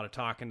 man. A lot of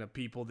talking to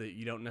people that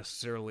you don't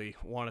necessarily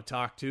want to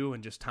talk to,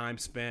 and just time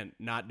spent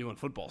not doing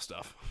football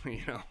stuff.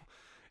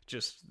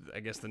 Just, I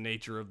guess, the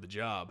nature of the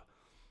job.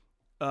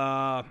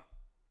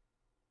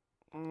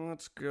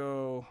 Let's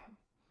go.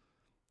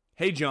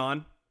 Hey,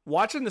 John.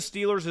 Watching the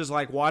Steelers is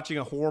like watching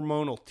a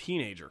hormonal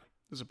teenager.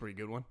 This is a pretty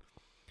good one.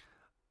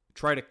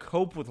 Try to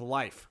cope with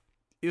life.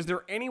 Is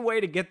there any way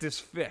to get this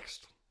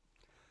fixed?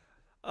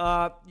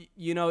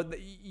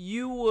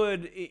 You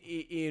would,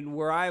 in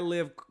where I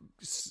live,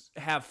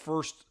 have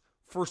first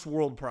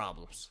world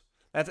problems.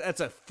 That's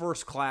a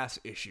first class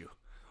issue.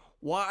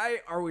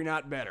 Why are we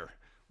not better?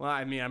 Well,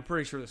 I'm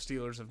pretty sure the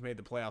Steelers have made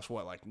the playoffs,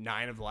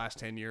 9 of the last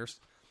 10 years?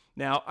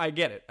 Now, I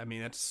get it.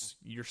 That's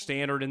your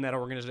standard in that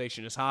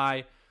organization is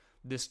high.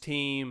 This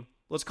team,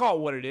 let's call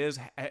it what it is,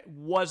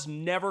 was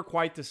never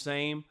quite the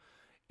same,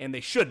 and they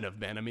shouldn't have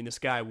been. This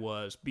guy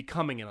was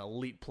becoming an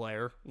elite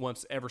player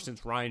ever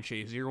since Ryan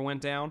Shazier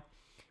went down,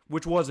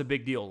 which was a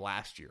big deal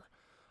last year.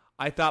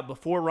 I thought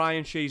before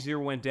Ryan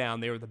Shazier went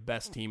down, they were the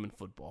best team in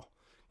football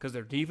because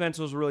their defense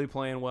was really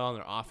playing well and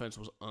their offense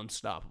was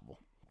unstoppable.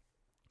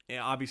 And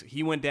obviously,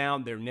 he went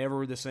down. They're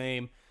never the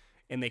same,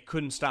 and they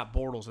couldn't stop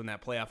Bortles in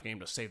that playoff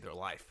game to save their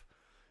life.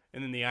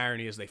 And then the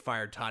irony is they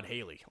fired Todd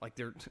Haley. What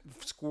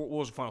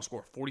was the final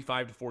score?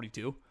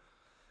 45-42.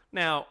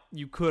 Now,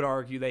 you could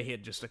argue they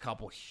hit just a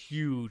couple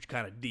huge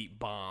kind of deep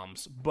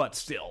bombs, but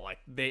still,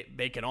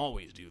 they can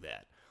always do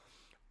that.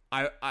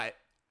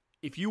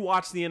 If you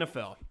watch the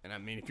NFL,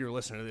 and if you're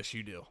listening to this,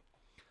 you do,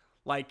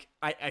 Like,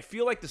 I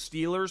feel like the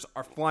Steelers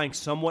are flying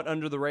somewhat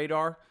under the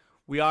radar.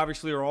 We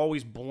obviously are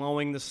always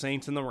blowing the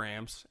Saints and the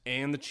Rams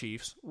and the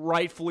Chiefs,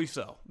 rightfully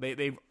so.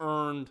 They've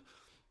earned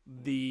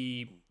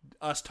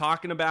us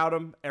talking about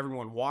them,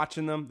 everyone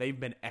watching them. They've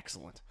been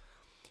excellent.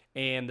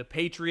 And the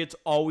Patriots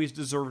always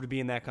deserve to be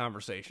in that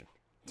conversation.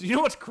 Do you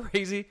know what's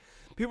crazy?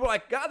 People are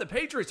like, God, the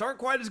Patriots aren't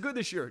quite as good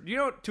this year. Do you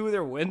know what 2 of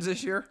their wins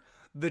this year?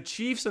 The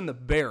Chiefs and the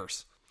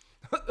Bears.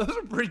 Those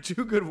are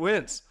two good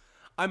wins.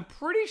 I'm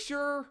pretty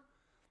sure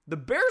the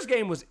Bears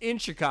game was in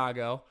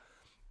Chicago.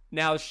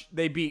 Now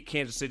they beat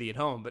Kansas City at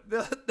home. But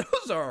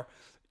those are,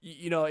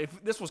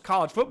 if this was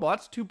college football,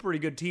 that's 2 pretty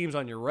good teams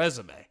on your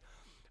resume.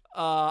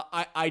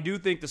 I do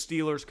think the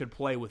Steelers could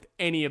play with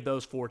any of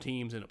those 4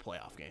 teams in a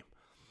playoff game.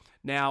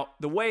 Now,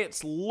 the way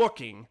it's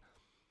looking,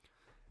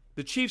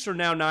 the Chiefs are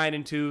now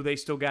 9-2. They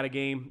still got a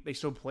game. They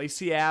still play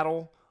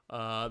Seattle.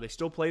 They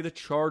still play the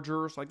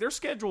Chargers. Like, their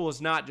schedule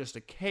is not just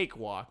a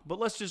cakewalk, but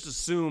let's just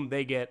assume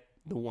they get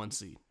the 1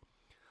 seed.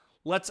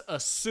 Let's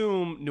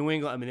assume New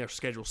England, their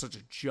schedule is such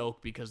a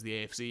joke because of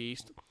the AFC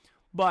East.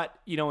 But,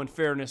 in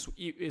fairness,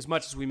 as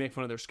much as we make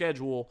fun of their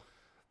schedule,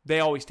 they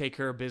always take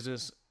care of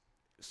business.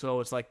 So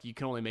it's like you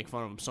can only make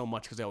fun of them so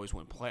much because they always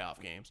win playoff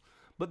games.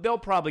 But they'll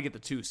probably get the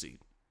 2 seed.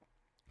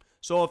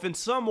 So if in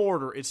some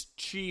order it's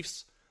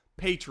Chiefs,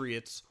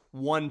 Patriots,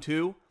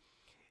 1-2,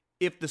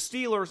 if the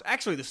Steelers,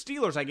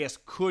 I guess,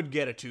 could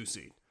get a 2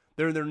 seed.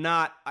 They're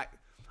not,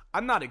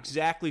 I'm not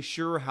exactly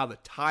sure how the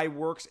tie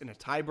works in a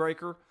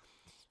tiebreaker.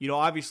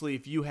 Obviously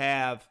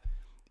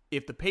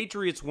if the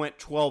Patriots went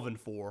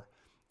 12-4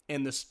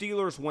 and the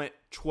Steelers went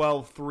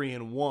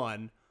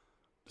 12-3-1,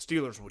 the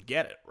Steelers would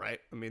get it, right?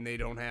 They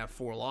don't have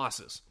 4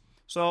 losses.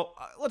 So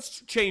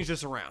let's change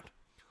this around.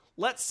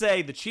 Let's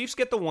say the Chiefs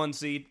get the 1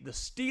 seed, the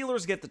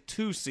Steelers get the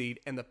 2 seed,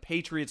 and the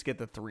Patriots get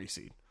the 3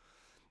 seed.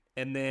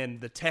 And then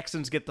the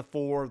Texans get the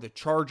 4, the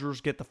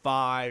Chargers get the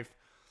 5.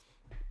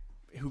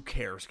 Who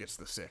cares gets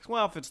the 6?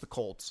 Well, if it's the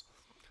Colts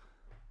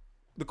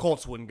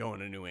wouldn't go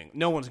into New England.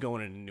 No one's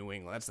going into New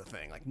England. That's the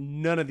thing. Like,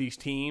 none of these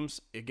teams,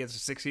 it gets a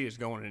 6 seed, is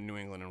going into New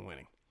England and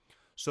winning.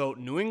 So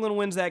New England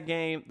wins that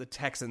game, the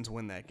Texans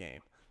win that game.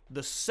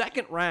 The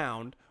second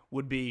round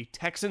would be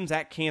Texans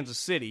at Kansas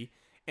City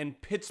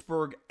and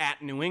Pittsburgh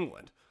at New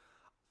England.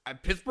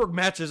 Pittsburgh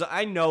matches,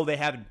 I know they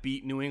haven't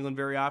beat New England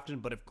very often,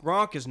 but if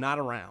Gronk is not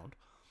around,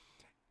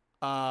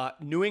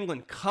 New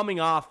England coming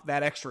off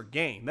that extra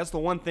game, that's the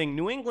one thing.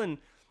 New England,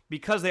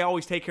 because they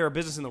always take care of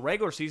business in the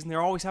regular season, they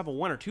always have a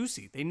 1 or 2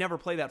 seed. They never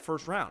play that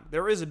first round.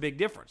 There is a big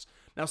difference.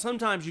 Now,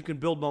 sometimes you can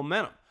build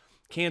momentum.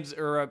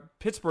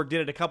 Pittsburgh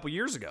did it a couple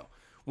years ago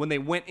when they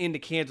went into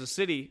Kansas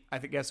City. I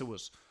guess it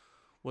was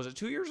it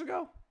 2 years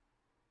ago?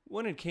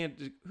 Who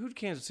did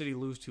Kansas City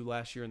lose to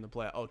last year in the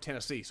playoff? Oh,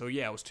 Tennessee. So,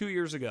 yeah, it was 2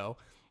 years ago.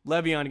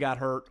 Le'Veon got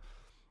hurt,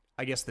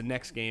 I guess, the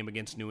next game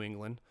against New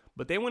England.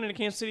 But they went into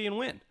Kansas City and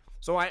win.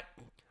 So,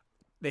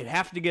 they'd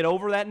have to get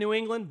over that New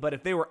England. But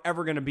if they were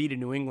ever going to beat a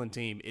New England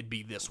team, it'd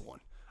be this one.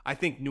 I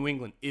think New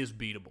England is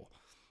beatable.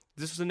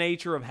 This is the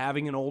nature of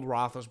having an old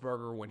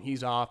Roethlisberger. When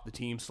he's off, the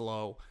team's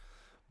slow.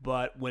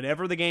 But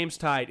whenever the game's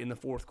tight in the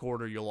fourth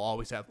quarter, you'll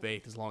always have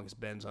faith as long as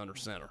Ben's under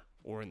center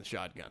or in the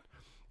shotgun.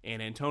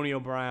 And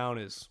Antonio Brown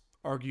is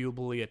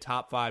arguably a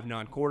top 5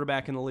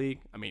 non-quarterback in the league.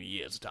 He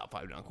is a top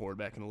 5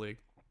 non-quarterback in the league.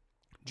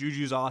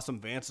 Juju's awesome.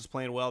 Vance is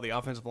playing well. The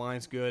offensive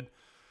line's good.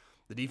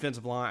 The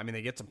defensive line,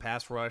 they get some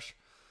pass rush.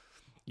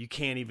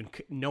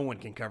 No one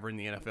can cover in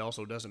the NFL,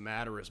 so it doesn't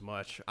matter as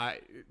much.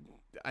 I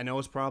know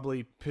it's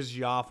probably pisses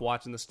you off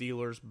watching the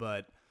Steelers,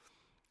 but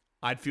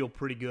I'd feel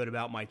pretty good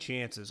about my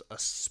chances,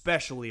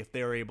 especially if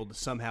they're able to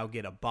somehow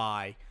get a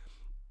bye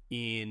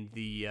in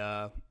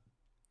the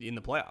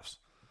playoffs.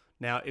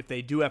 Now, if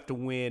they do have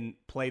to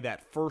play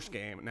that first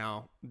game,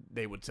 now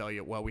they would tell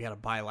you, well, we had a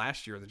bye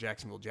last year. The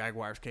Jacksonville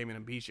Jaguars came in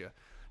and beat you.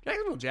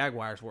 Jacksonville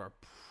Jaguars were a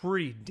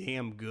pretty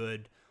damn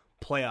good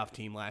playoff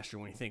team last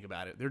year when you think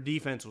about it. Their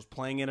defense was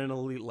playing at an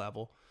elite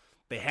level.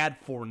 They had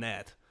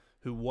Fournette,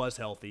 who was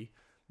healthy.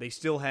 They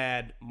still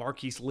had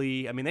Marquise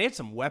Lee. They had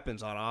some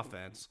weapons on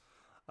offense.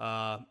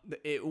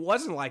 It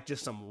wasn't like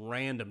just some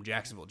random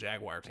Jacksonville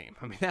Jaguar team.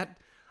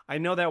 I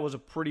know that was a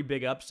pretty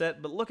big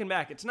upset, but looking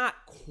back, it's not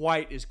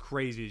quite as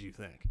crazy as you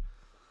think.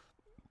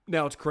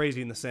 Now, it's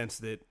crazy in the sense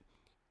that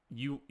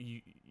you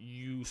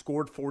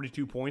scored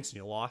 42 points and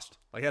you lost.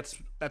 Like,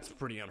 that's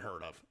pretty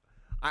unheard of.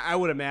 I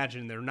would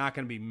imagine there are not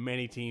going to be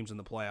many teams in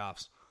the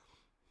playoffs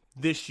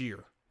this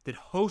year that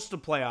host a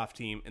playoff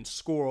team and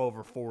score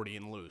over 40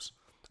 and lose.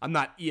 I'm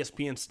not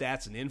ESPN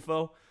stats and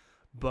info,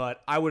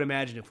 but I would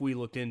imagine if we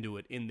looked into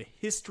it, in the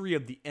history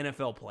of the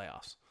NFL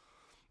playoffs,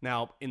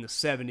 now in the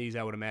 70s,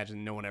 I would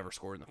imagine no one ever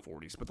scored in the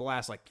 40s, but the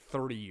last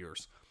 30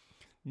 years,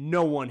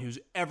 no one who's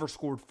ever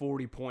scored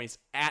 40 points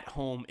at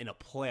home in a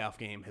playoff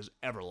game has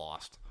ever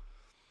lost.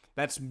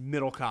 That's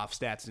Middlecoff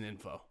stats and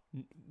info.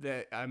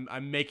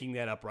 I'm making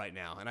that up right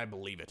now, and I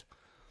believe it.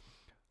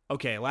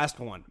 Okay, last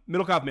one.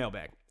 Middlecoff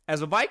mailbag.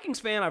 As a Vikings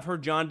fan, I've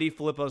heard John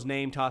DeFilippo's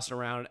name tossed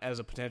around as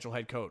a potential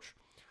head coach.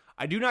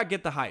 I do not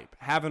get the hype,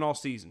 haven't all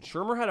season.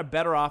 Shurmur had a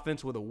better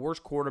offense with a worse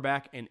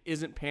quarterback and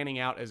isn't panning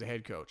out as a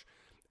head coach.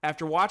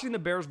 After watching the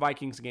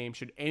Bears-Vikings game,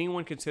 should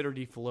anyone consider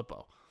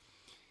DeFilippo?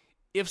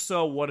 If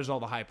so, what is all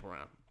the hype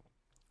around?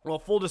 Well,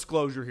 full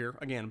disclosure here.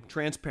 Again, I'm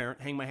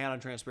transparent. Hang my hat on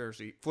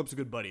transparency. Flip's a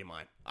good buddy of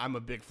mine. I'm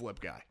a big Flip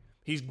guy.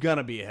 He's going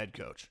to be a head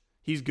coach.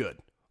 He's good.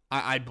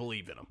 I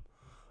believe in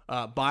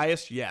him.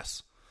 Biased?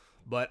 Yes.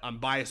 But I'm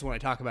biased when I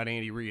talk about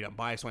Andy Reid. I'm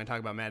biased when I talk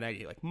about Matt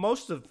Nagy. Like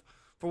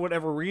for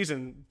whatever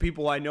reason,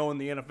 people I know in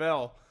the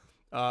NFL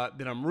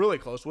that I'm really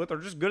close with are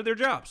just good at their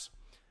jobs.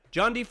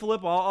 John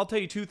DeFilippo, I'll tell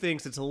you two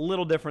things that's a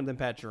little different than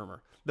Pat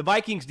Shurmur. The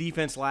Vikings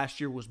defense last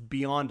year was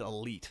beyond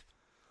elite.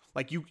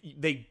 Like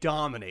they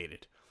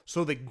dominated.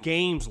 So the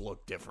games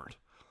look different.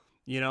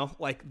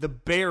 Like the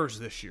Bears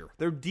this year,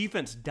 their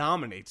defense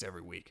dominates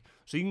every week.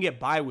 So you can get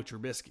by with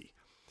Trubisky.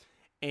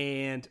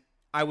 And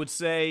I would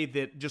say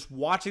that just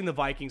watching the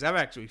Vikings,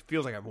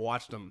 feels like I've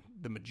watched them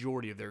the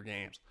majority of their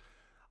games.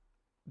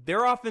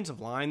 Their offensive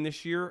line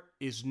this year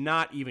is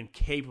not even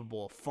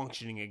capable of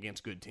functioning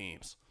against good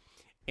teams.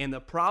 And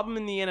the problem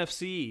in the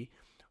NFC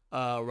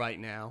right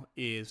now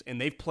is, and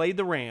they've played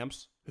the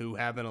Rams, who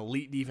have an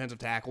elite defensive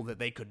tackle that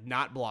they could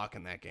not block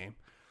in that game.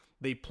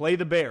 They play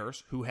the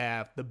Bears, who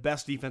have the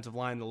best defensive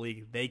line in the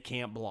league. They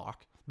can't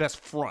block. Best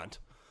front,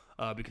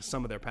 because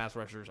some of their pass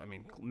rushers,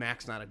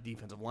 Mac's not a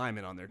defensive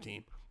lineman on their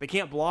team. They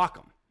can't block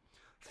them.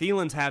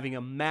 Thielen's having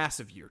a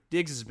massive year.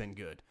 Diggs has been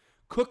good.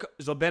 Cook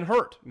has been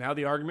hurt. Now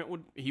the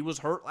argument he was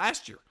hurt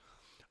last year.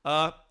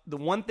 The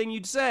one thing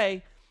you'd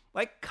say,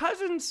 like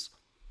Cousins,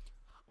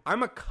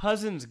 I'm a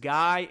Cousins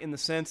guy in the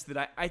sense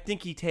that I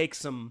think he takes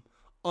some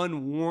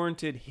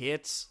unwarranted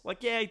hits.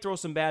 Like, yeah, he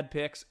throws some bad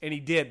picks, and he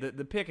did.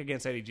 The pick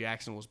against Eddie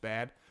Jackson was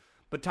bad.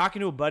 But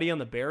talking to a buddy on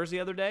the Bears the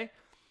other day,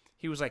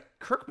 he was like,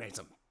 Kirk made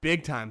some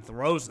big-time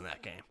throws in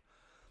that game.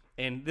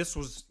 And this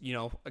was,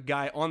 a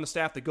guy on the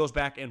staff that goes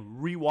back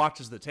and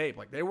rewatches the tape.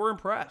 Like, they were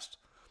impressed.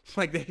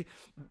 Like,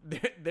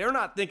 they're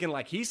not thinking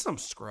like he's some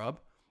scrub.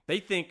 They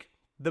think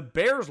the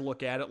Bears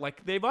look at it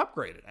like they've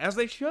upgraded, as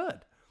they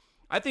should.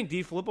 I think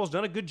DeFilippo's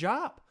done a good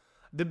job.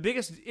 The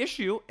biggest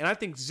issue, and I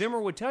think Zimmer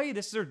would tell you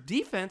this, is their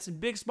defense in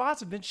big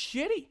spots have been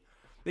shitty.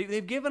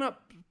 They've given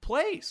up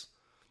plays.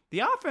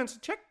 The offense,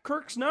 check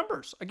Kirk's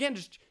numbers. Again,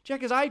 just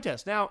check his eye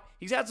test. Now,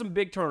 he's had some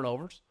big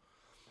turnovers.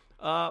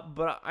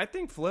 But I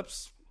think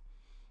Flip's,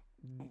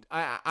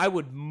 I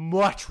would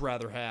much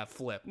rather have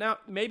Flip. Now,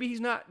 maybe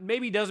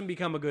he doesn't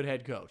become a good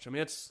head coach.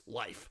 It's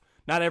life.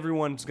 Not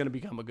everyone's going to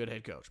become a good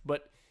head coach.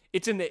 But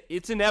it's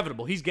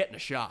inevitable. He's getting a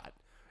shot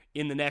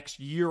in the next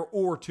year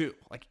or two.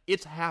 Like,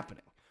 it's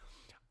happening.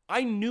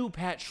 I knew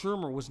Pat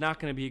Shurmur was not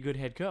going to be a good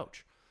head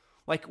coach.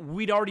 Like,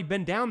 we'd already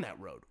been down that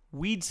road.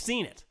 We'd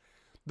seen it.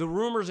 The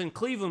rumors in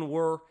Cleveland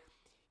were,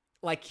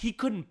 like, he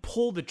couldn't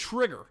pull the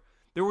trigger.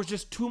 There was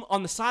just too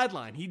on the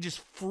sideline. He'd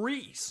just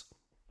freeze.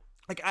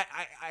 Like,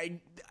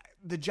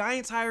 the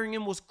Giants hiring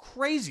him was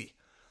crazy.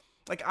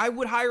 Like, I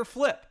would hire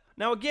Flip.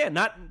 Now, again,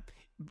 not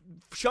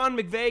Sean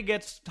McVay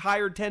gets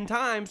hired 10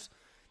 times.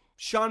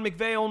 Sean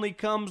McVay only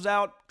comes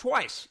out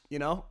twice,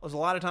 There's a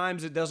lot of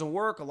times it doesn't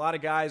work. A lot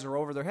of guys are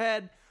over their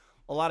head.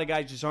 A lot of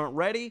guys just aren't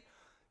ready.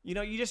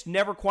 You just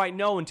never quite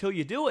know until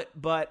you do it,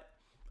 but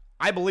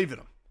I believe in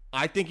him.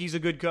 I think he's a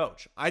good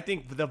coach. I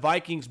think the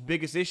Vikings'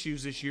 biggest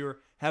issues this year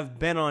have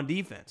been on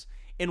defense.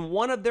 And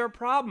one of their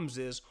problems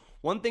is,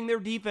 one thing their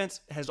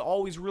defense has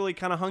always really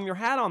kind of hung their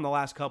hat on the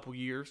last couple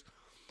years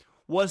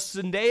was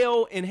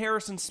Sendeo and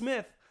Harrison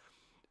Smith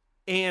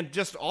and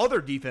just all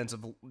their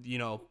defensive,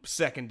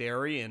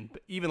 secondary and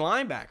even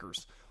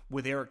linebackers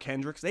with Eric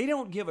Kendricks. They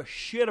don't give a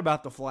shit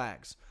about the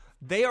flags.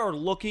 They are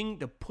looking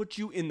to put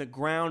you in the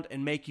ground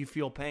and make you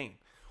feel pain.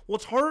 Well,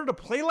 it's harder to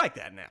play like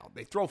that now.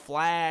 They throw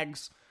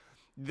flags.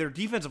 Their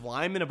defensive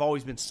linemen have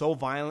always been so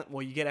violent.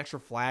 Well, you get extra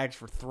flags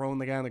for throwing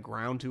the guy on the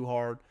ground too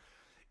hard.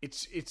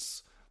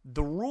 It's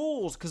the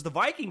rules, because the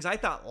Vikings, I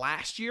thought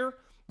last year,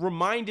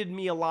 reminded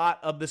me a lot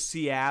of the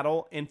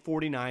Seattle and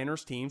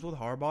 49ers teams with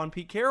Harbaugh and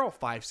Pete Carroll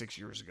 5-6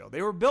 years ago.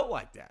 They were built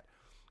like that.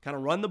 Kind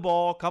of run the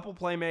ball, couple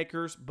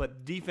playmakers,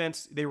 but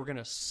defense, they were going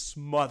to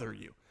smother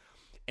you.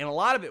 And a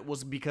lot of it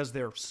was because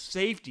their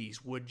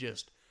safeties would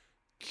just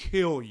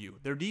kill you.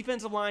 Their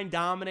defensive line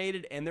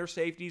dominated, and their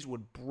safeties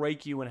would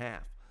break you in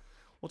half.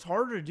 Well, it's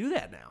harder to do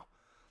that now.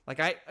 Like,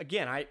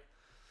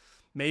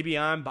 maybe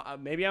I'm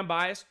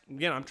biased.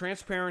 Again, I'm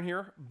transparent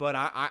here, but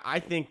I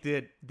think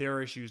that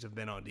their issues have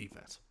been on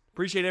defense.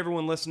 Appreciate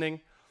everyone listening.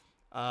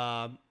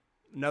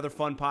 Another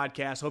fun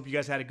podcast. Hope you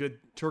guys had a good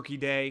Turkey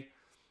Day,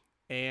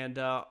 and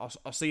I'll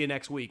see you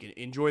next week.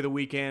 Enjoy the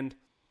weekend.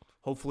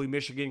 Hopefully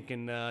Michigan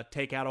can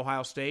take out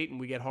Ohio State, and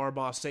we get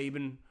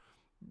Harbaugh-Saban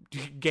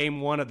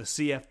game 1 of the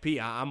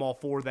CFP. I'm all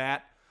for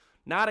that.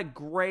 Not a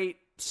great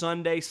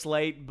Sunday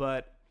slate,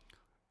 but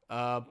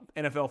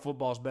NFL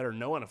football is better than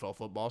no NFL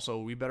football,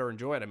 so we better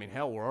enjoy it.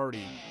 Hell, we're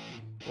already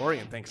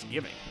in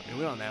Thanksgiving.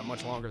 We don't have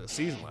much longer of the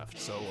season left,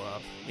 so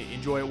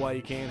enjoy it while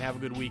you can. Have a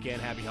good weekend.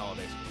 Happy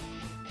holidays.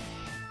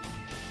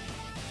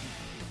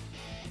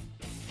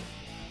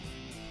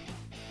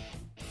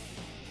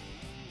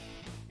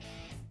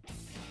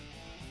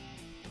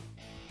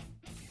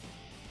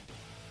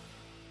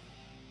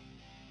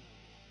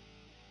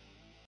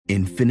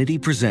 Infiniti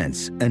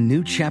presents a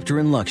new chapter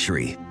in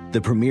luxury,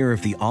 the premiere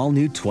of the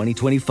all-new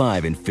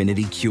 2025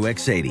 Infiniti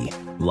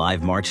QX80,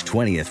 live March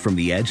 20th from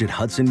the Edge at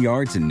Hudson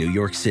Yards in New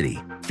York City,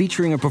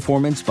 featuring a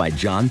performance by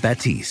John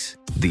Batiste.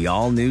 The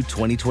all-new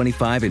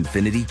 2025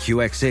 Infiniti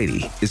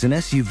QX80 is an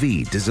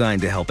SUV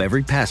designed to help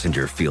every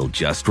passenger feel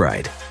just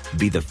right.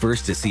 Be the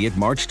first to see it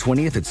March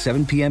 20th at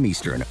 7 p.m.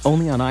 Eastern,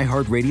 only on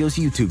iHeartRadio's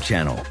YouTube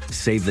channel.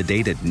 Save the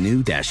date at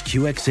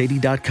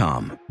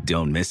new-QX80.com.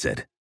 Don't miss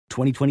it.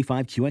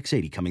 2025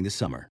 QX80 coming this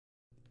summer.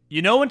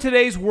 You know, in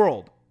today's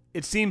world,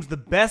 it seems the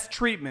best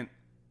treatment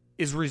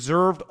is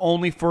reserved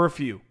only for a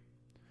few.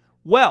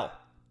 Well,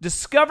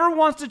 Discover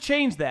wants to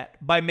change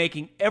that by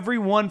making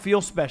everyone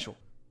feel special.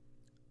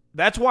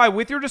 That's why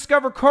with your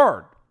Discover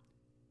card,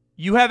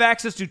 you have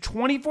access to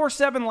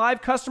 24/7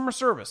 live customer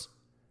service,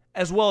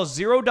 as well as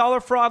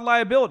 $0 fraud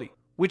liability,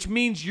 which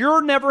means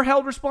you're never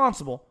held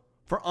responsible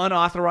for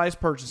unauthorized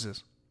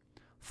purchases.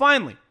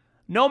 Finally,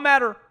 no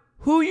matter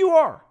who you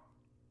are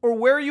or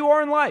where you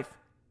are in life,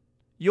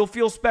 you'll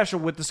feel special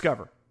with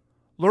Discover.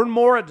 Learn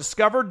more at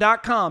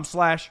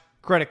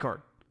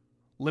discover.com/creditcard.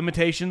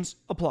 Limitations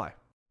apply.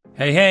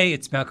 Hey,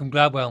 it's Malcolm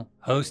Gladwell,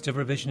 host of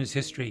Revisionist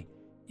History.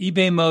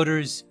 eBay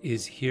Motors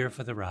is here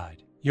for the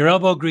ride. Your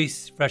elbow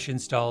grease, fresh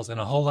installs, and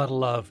a whole lot of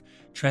love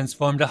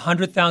transformed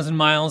 100,000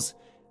 miles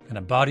and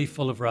a body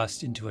full of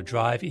rust into a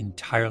drive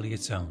entirely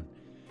its own.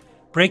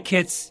 Brake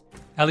kits,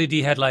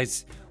 LED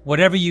headlights,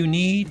 whatever you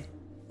need,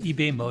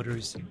 eBay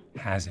Motors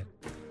has it.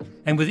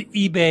 And with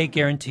eBay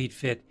Guaranteed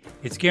Fit,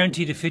 it's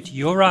guaranteed to fit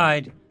your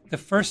ride the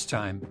first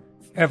time,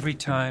 every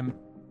time,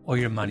 or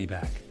your money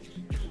back.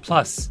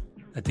 Plus,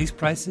 at these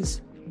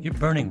prices, you're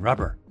burning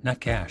rubber,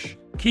 not cash.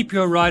 Keep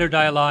your ride or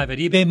die alive at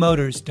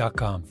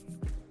ebaymotors.com.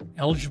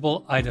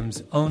 Eligible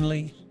items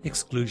only.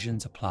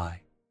 Exclusions apply.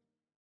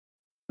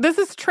 This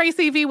is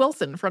Tracy V.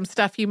 Wilson from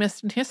Stuff You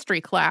Missed in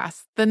History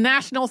class. The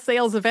national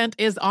sales event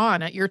is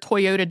on at your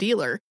Toyota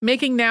dealer,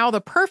 making now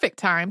the perfect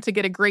time to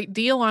get a great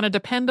deal on a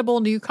dependable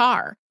new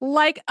car.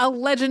 Like a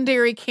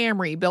legendary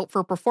Camry built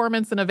for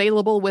performance and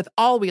available with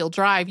all-wheel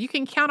drive, you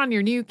can count on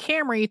your new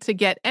Camry to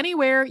get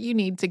anywhere you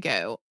need to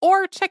go.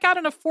 Or check out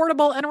an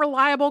affordable and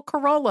reliable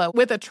Corolla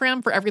with a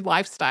trim for every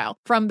lifestyle.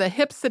 From the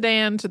hip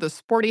sedan to the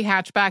sporty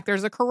hatchback,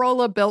 there's a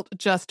Corolla built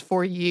just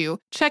for you.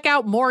 Check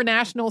out more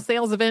national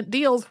sales event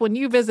deals when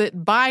you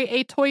visit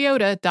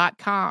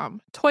buyatoyota.com.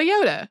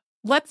 Toyota,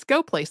 let's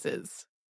go places.